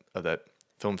of that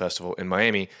film festival in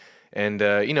Miami. And,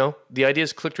 you know, the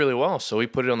ideas clicked really well. So we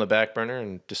put it on the back burner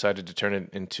and decided to turn it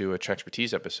into a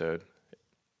Trekspertise episode.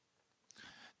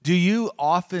 Do you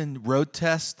often road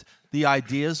test the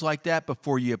ideas like that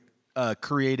before you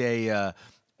create a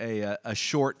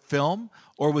short film?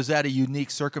 Or was that a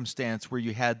unique circumstance where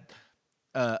you had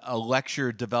a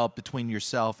lecture developed between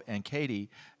yourself and Katie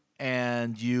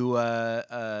and you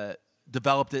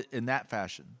developed it in that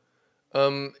fashion?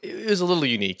 It was a little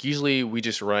unique. Usually we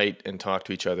just write and talk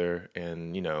to each other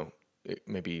and, you know,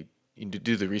 maybe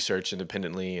do the research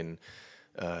independently and,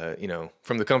 you know,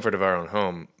 from the comfort of our own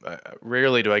home.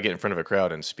 Rarely do I get in front of a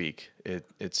crowd and speak.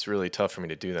 It's really tough for me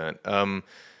to do that.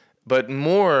 But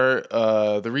more,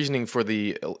 the reasoning for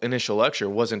the initial lecture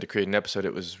wasn't to create an episode.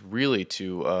 It was really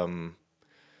to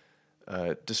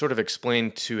sort of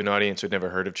explain to an audience who'd never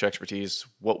heard of Trekspertise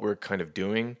what we're kind of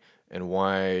doing and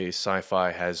why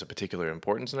sci-fi has a particular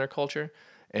importance in our culture.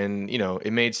 And, you know,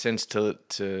 it made sense to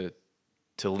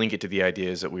link it to the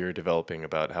ideas that we were developing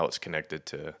about how it's connected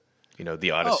to, you know,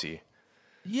 the Odyssey. Oh,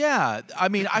 yeah. I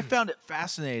mean, I found it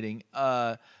fascinating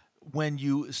when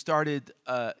you started,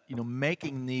 you know,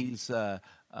 making these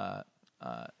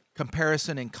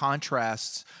comparison and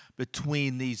contrasts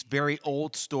between these very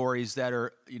old stories that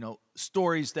are, you know,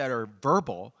 stories that are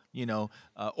verbal, you know,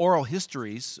 oral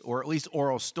histories, or at least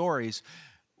oral stories,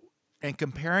 and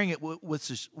comparing it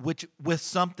with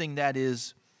something that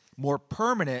is more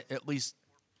permanent, at least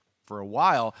for a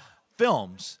while,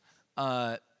 films.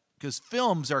 Because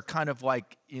films are kind of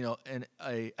like, you know,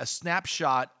 a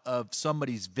snapshot of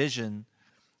somebody's vision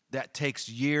that takes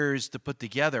years to put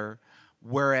together,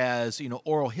 whereas, you know,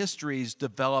 oral histories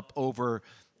develop over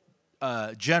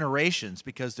generations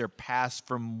because they're passed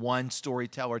from one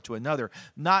storyteller to another.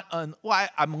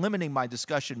 I'm limiting my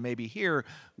discussion maybe here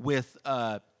with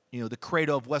you know, the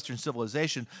cradle of Western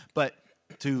civilization, but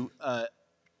to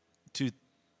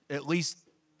at least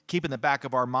keep in the back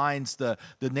of our minds the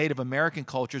Native American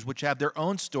cultures, which have their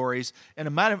own stories, and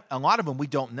a lot of them we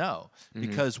don't know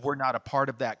because we're not a part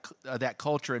of that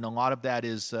culture, and a lot of that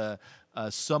is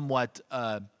somewhat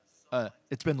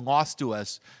it's been lost to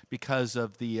us because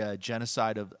of the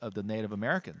genocide of the Native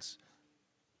Americans.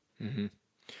 Mm-hmm.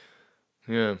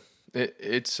 Yeah,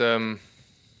 it's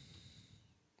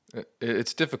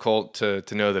difficult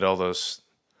to know that all those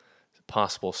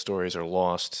possible stories are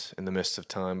lost in the midst of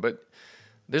time, but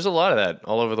there's a lot of that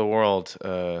all over the world.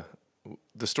 The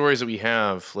stories that we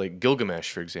have, like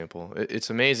Gilgamesh, for example, it's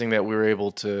amazing that we were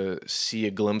able to see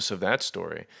a glimpse of that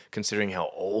story, considering how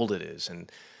old it is.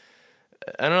 And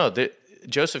I don't know,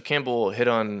 Joseph Campbell hit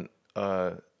on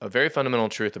a very fundamental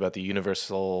truth about the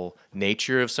universal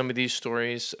nature of some of these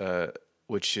stories,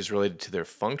 which is related to their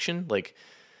function.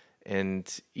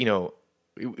 And, you know,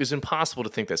 it was impossible to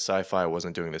think that sci-fi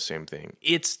wasn't doing the same thing.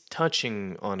 It's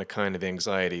touching on a kind of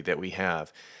anxiety that we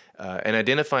have, and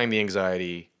identifying the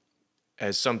anxiety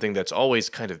as something that's always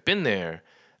kind of been there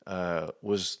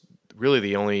was really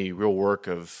the only real work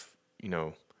of, you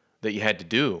know, that you had to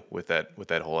do with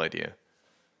that whole idea.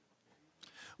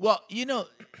 Well, you know,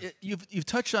 you've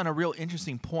touched on a real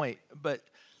interesting point, but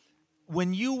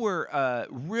when you were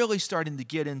really starting to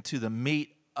get into the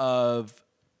meat of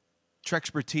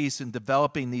Trekspertise and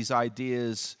developing these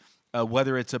ideas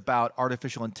whether it's about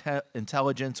artificial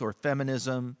intelligence or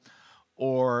feminism,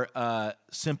 or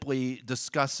simply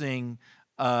discussing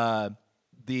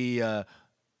the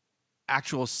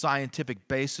actual scientific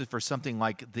basis for something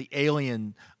like the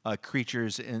alien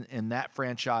creatures in that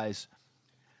franchise.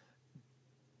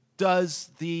 Does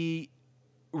the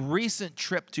recent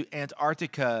trip to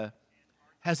Antarctica,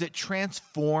 has it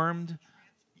transformed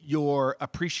your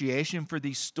appreciation for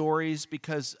these stories?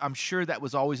 Because I'm sure that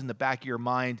was always in the back of your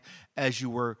mind as you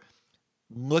were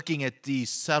looking at these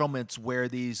settlements where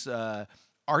these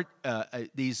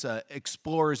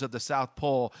explorers of the South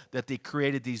Pole, that they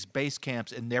created these base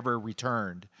camps and never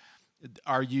returned.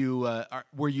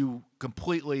 Were you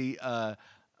completely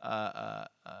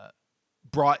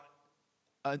brought?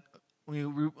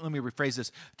 Let me rephrase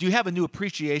this. Do you have a new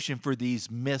appreciation for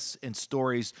these myths and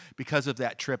stories because of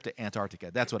that trip to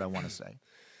Antarctica? That's what I want to say.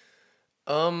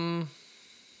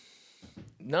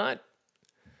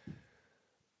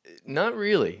 Not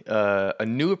really. A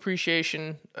new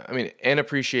appreciation. I mean, an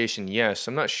appreciation, yes.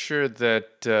 I'm not sure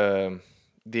that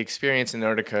the experience in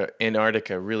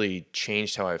Antarctica really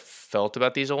changed how I felt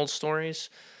about these old stories.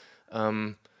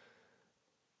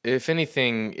 If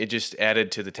anything, it just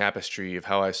added to the tapestry of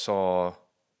how I saw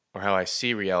or how I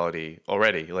see reality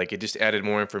already. Like, it just added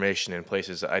more information in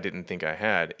places that I didn't think I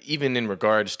had, even in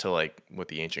regards to like what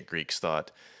the ancient Greeks thought.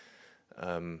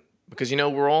 Because,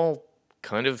 we're all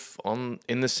kind of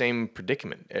in the same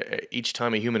predicament. Each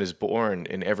time a human is born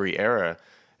in every era,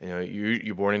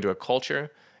 you're born into a culture,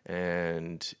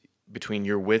 and between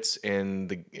your wits and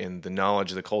the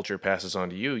knowledge the culture passes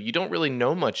on to you, you don't really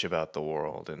know much about the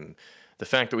world. And the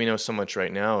fact that we know so much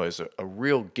right now is a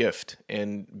real gift.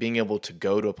 And being able to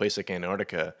go to a place like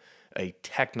Antarctica, a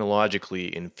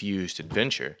technologically infused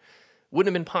adventure,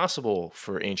 wouldn't have been possible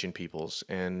for ancient peoples.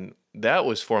 And that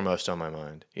was foremost on my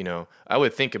mind. I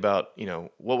would think about,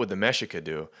 what would the Mexica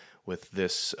do with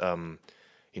this, kind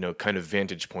of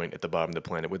vantage point at the bottom of the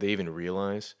planet? Would they even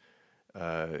realize,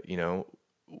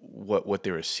 what they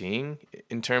were seeing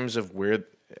in terms of where?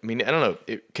 I mean, I don't know.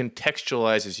 It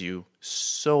contextualizes you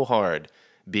so hard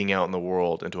being out in the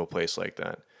world into a place like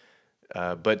that.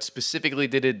 But specifically,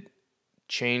 did it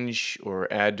change or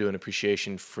add to an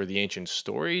appreciation for the ancient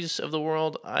stories of the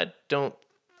world? I don't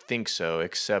think so,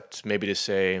 except maybe to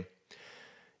say,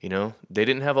 they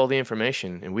didn't have all the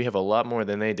information, and we have a lot more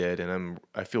than they did. And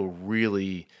I feel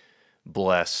really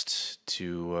blessed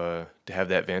to have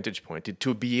that vantage point.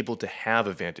 To be able to have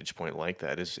a vantage point like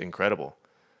that is incredible.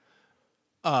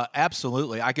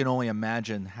 Absolutely. I can only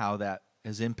imagine how that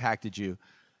has impacted you.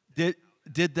 Did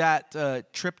that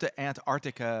trip to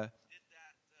Antarctica,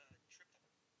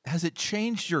 has it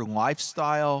changed your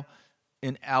lifestyle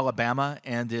in Alabama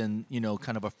and in,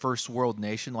 kind of a first world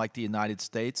nation like the United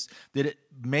States? Did it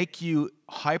make you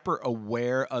hyper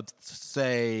aware of,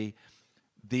 say,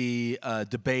 the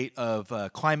debate of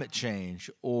climate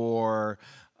change or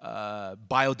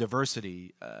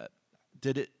biodiversity?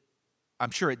 Did it? I'm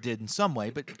sure it did in some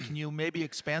way, but can you maybe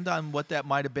expand on what that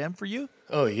might have been for you?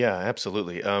 Oh, yeah,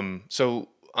 absolutely. So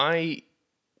I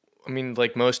mean,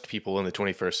 like most people in the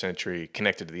 21st century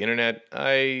connected to the internet,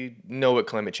 I know what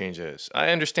climate change is. I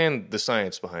understand the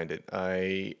science behind it.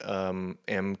 I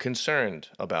am concerned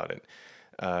about it.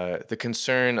 The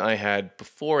concern I had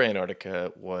before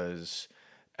Antarctica was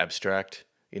abstract.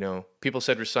 People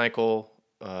said recycle,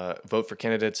 vote for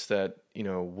candidates that,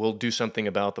 will do something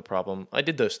about the problem. I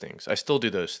did those things. I still do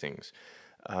those things.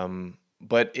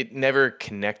 But it never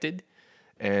connected.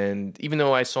 And even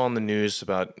though I saw in the news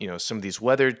about, some of these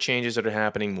weather changes that are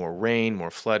happening, more rain, more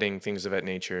flooding, things of that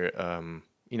nature,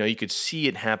 you could see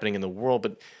it happening in the world.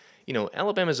 But,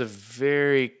 Alabama is a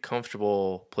very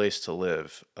comfortable place to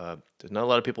live. There's not a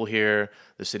lot of people here.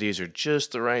 The cities are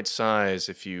just the right size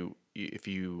if you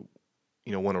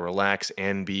want to relax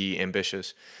and be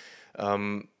ambitious.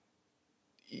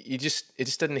 It just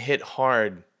doesn't hit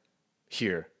hard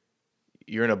here.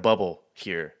 You're in a bubble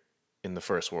here in the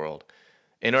first world.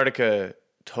 Antarctica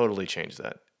totally changed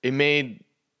that. It made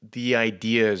the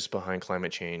ideas behind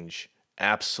climate change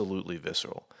absolutely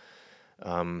visceral.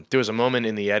 There was a moment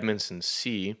in the Edmondson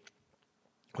Sea,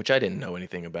 which I didn't know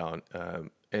anything about,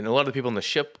 and a lot of the people on the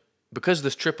ship, because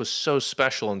this trip was so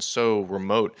special and so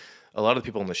remote, a lot of the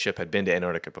people on the ship had been to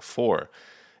Antarctica before,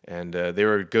 and they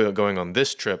were going on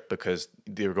this trip because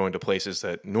they were going to places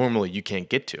that normally you can't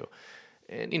get to.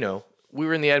 And, we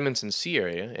were in the Edmondson Sea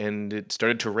area, and it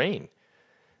started to rain,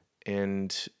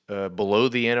 and below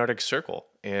the Antarctic Circle.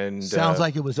 And sounds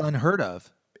like it was unheard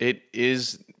of. It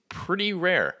is pretty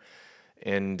rare.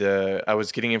 And I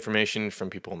was getting information from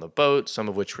people on the boat, some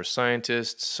of which were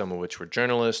scientists, some of which were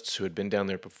journalists who had been down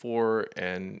there before,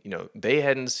 and they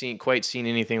hadn't quite seen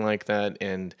anything like that.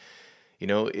 And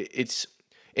it's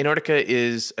Antarctica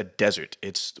is a desert.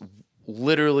 It's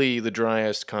literally the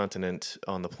driest continent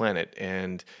on the planet,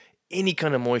 and any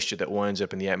kind of moisture that winds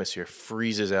up in the atmosphere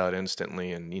freezes out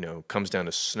instantly and comes down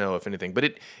to snow, if anything.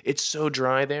 But it's so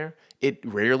dry there, it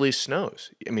rarely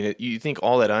snows. I mean, you think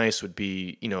all that ice would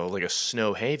be like a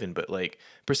snow haven, but like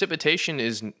precipitation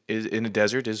is in a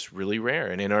desert is really rare,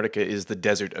 and Antarctica is the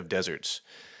desert of deserts.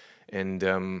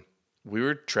 And we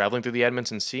were traveling through the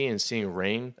Edmonton Sea and seeing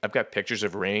rain. I've got pictures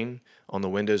of rain on the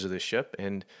windows of the ship,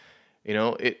 and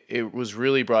it was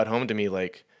really brought home to me,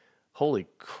 like, holy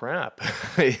crap.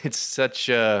 It's such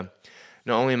not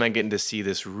only am I getting to see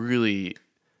this really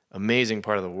amazing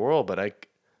part of the world, but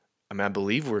I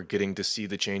believe we're getting to see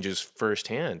the changes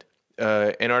firsthand.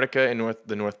 Antarctica and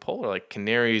the North Pole are like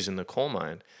canaries in the coal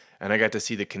mine, and I got to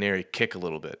see the canary kick a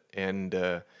little bit. And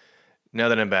now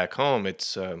that I'm back home,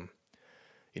 it's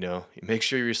make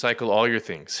sure you recycle all your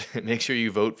things. Make sure you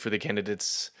vote for the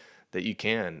candidates that you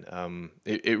can.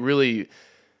 It really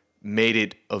made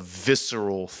it a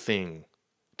visceral thing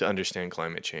to understand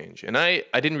climate change. And I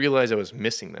didn't realize I was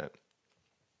missing that.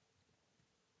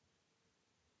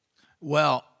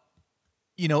 Well,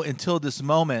 until this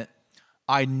moment,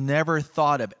 I never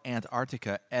thought of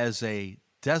Antarctica as a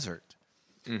desert.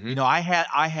 Mm-hmm. I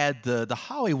had the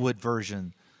Hollywood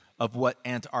version of what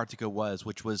Antarctica was,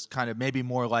 which was kind of maybe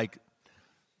more like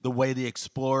the way the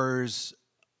explorers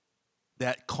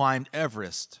that climbed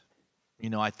Everest.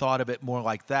 I thought of it more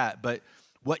like that. But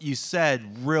what you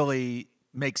said really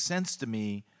makes sense to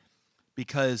me,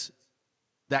 because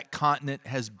that continent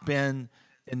has been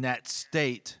in that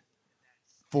state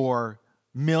for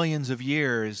millions of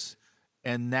years,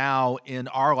 and now in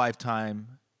our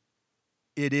lifetime,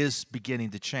 it is beginning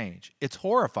to change. It's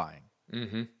horrifying.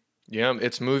 Mm-hmm. Yeah,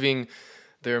 it's moving.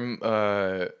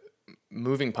 They're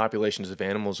moving populations of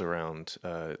animals around.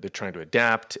 They're trying to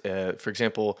adapt. For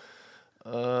example,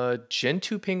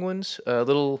 Gentoo penguins,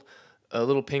 little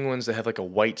penguins that have like a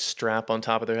white strap on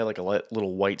top of their head, like a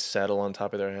little white saddle on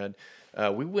top of their head.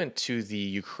 We went to the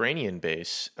Ukrainian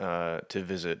base to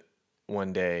visit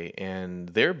one day, and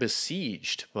they're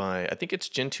besieged by, I think it's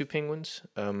Gentoo penguins,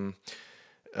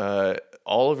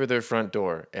 all over their front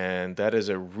door, and that is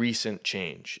a recent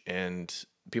change. And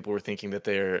people were thinking that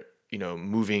they're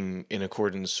moving in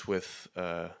accordance with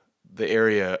the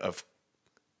area of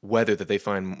weather that they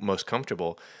find most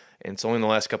comfortable. And it's only in the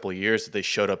last couple of years that they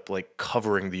showed up like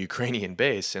covering the Ukrainian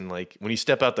base. And like when you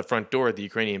step out the front door at the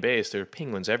Ukrainian base, there are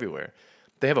penguins everywhere.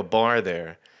 They have a bar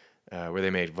there where they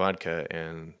made vodka,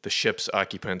 and the ship's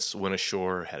occupants went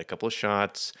ashore, had a couple of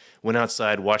shots, went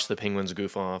outside, watched the penguins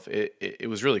goof off. It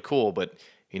was really cool, but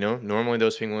normally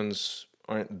those penguins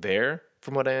aren't there,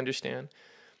 from what I understand.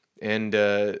 And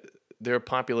there are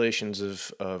populations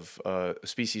of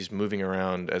species moving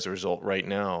around as a result right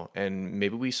now, and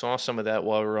maybe we saw some of that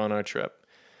while we were on our trip,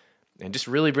 and just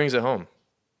really brings it home.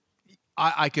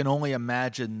 I can only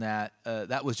imagine that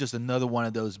that was just another one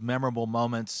of those memorable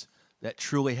moments that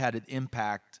truly had an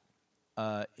impact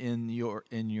in your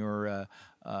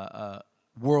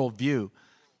worldview.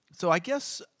 So I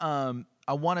guess I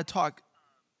want to talk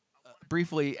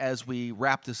briefly as we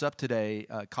wrap this up today,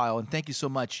 Kyle, and thank you so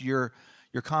much. Your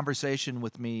conversation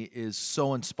with me is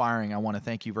so inspiring. I want to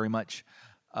thank you very much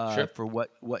Sure. for what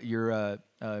you're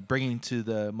bringing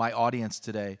to my audience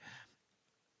today.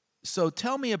 So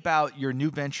tell me about your new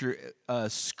venture,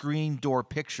 Screendoor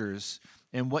Pictures,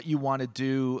 and what you want to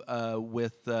do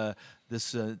with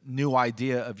this new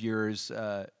idea of yours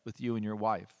with you and your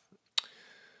wife.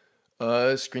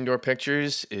 Screendoor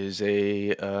Pictures is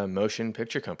a motion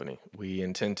picture company. We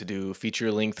intend to do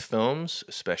feature-length films,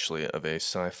 especially of a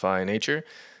sci-fi nature,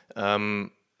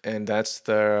 and that's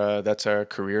our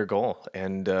career goal.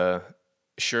 And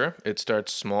sure, it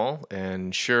starts small,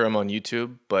 and sure, I'm on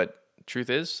YouTube, but truth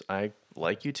is, I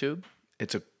like YouTube.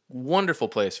 It's a wonderful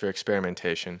place for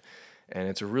experimentation, and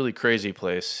it's a really crazy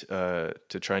place to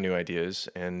try new ideas.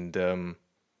 And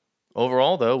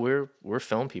overall, though, we're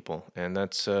film people, and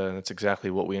that's exactly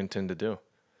what we intend to do.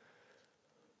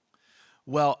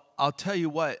 Well, I'll tell you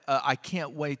what, I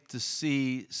can't wait to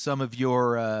see some of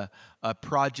your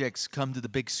projects come to the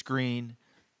big screen,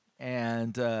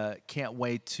 and can't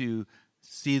wait to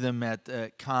see them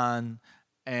at Cannes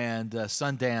and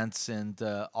Sundance and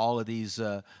all of these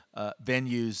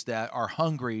venues that are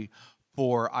hungry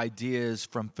for ideas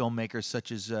from filmmakers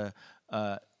such as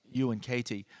you and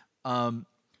Katie.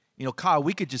 Kyle,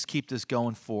 we could just keep this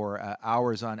going for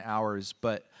hours on hours,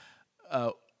 but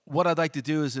what I'd like to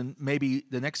do is, maybe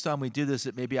the next time we do this,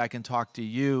 maybe I can talk to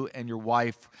you and your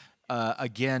wife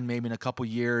again, maybe in a couple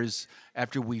years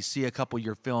after we see a couple of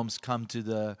your films come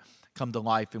to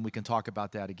life, and we can talk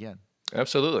about that again.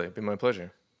 Absolutely. It'd be my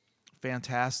pleasure.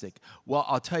 Fantastic. Well,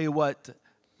 I'll tell you what,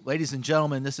 ladies and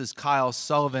gentlemen, this is Kyle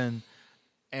Sullivan,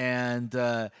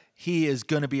 and he is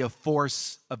going to be a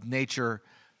force of nature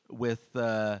with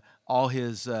all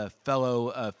his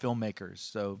fellow filmmakers.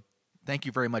 So thank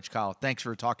you very much, Kyle. Thanks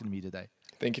for talking to me today.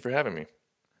 Thank you for having me.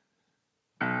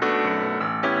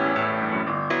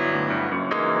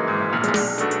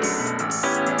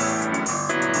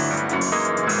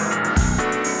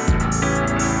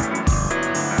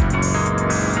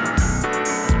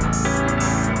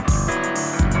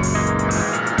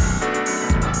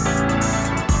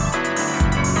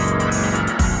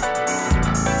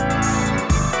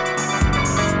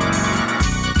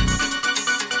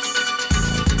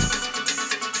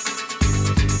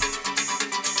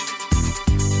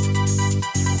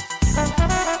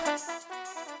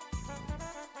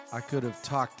 I could have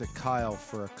talked to Kyle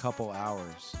for a couple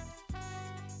hours.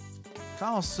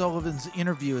 Kyle Sullivan's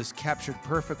interview has captured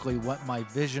perfectly what my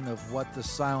vision of what the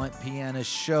Silent Pianist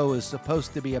show is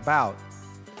supposed to be about.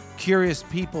 Curious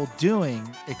people doing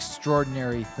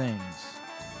extraordinary things.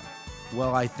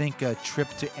 Well, I think a trip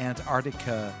to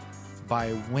Antarctica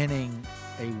by winning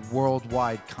a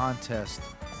worldwide contest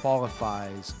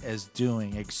qualifies as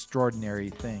doing extraordinary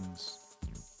things.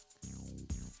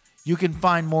 You can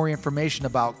find more information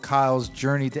about Kyle's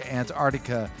journey to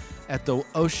Antarctica at the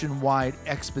Oceanwide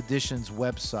Expeditions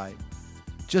website.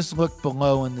 Just look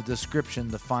below in the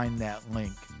description to find that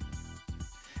link.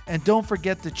 And don't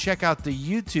forget to check out the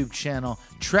YouTube channel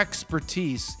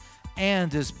Trekspertise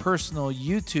and his personal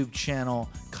YouTube channel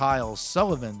Kyle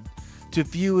Sullivan to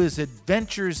view his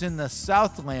Adventures in the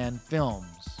Southland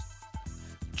films.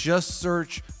 Just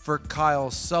search for Kyle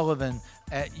Sullivan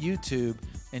at YouTube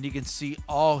and you can see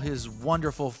all his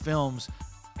wonderful films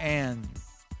and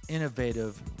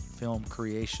innovative film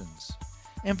creations.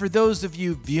 And for those of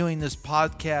you viewing this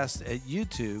podcast at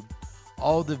YouTube,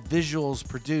 all the visuals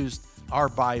produced are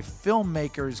by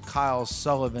filmmakers Kyle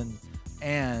Sullivan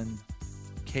and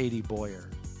Katie Boyer.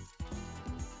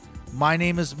 My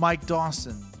name is Mike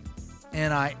Dawson,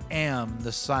 and I am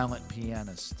the Silent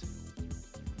Pianist.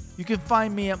 You can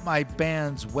find me at my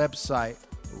band's website,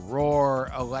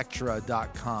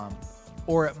 roarelectra.com,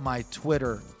 or at my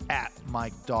Twitter at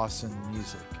Mike Dawson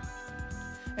Music.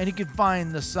 And you can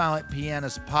find the Silent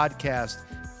Pianist podcast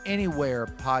anywhere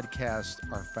podcasts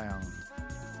are found.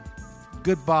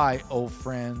 Goodbye, old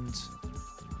friends.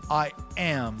 I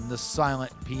am the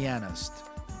Silent Pianist.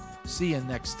 See you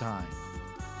next time.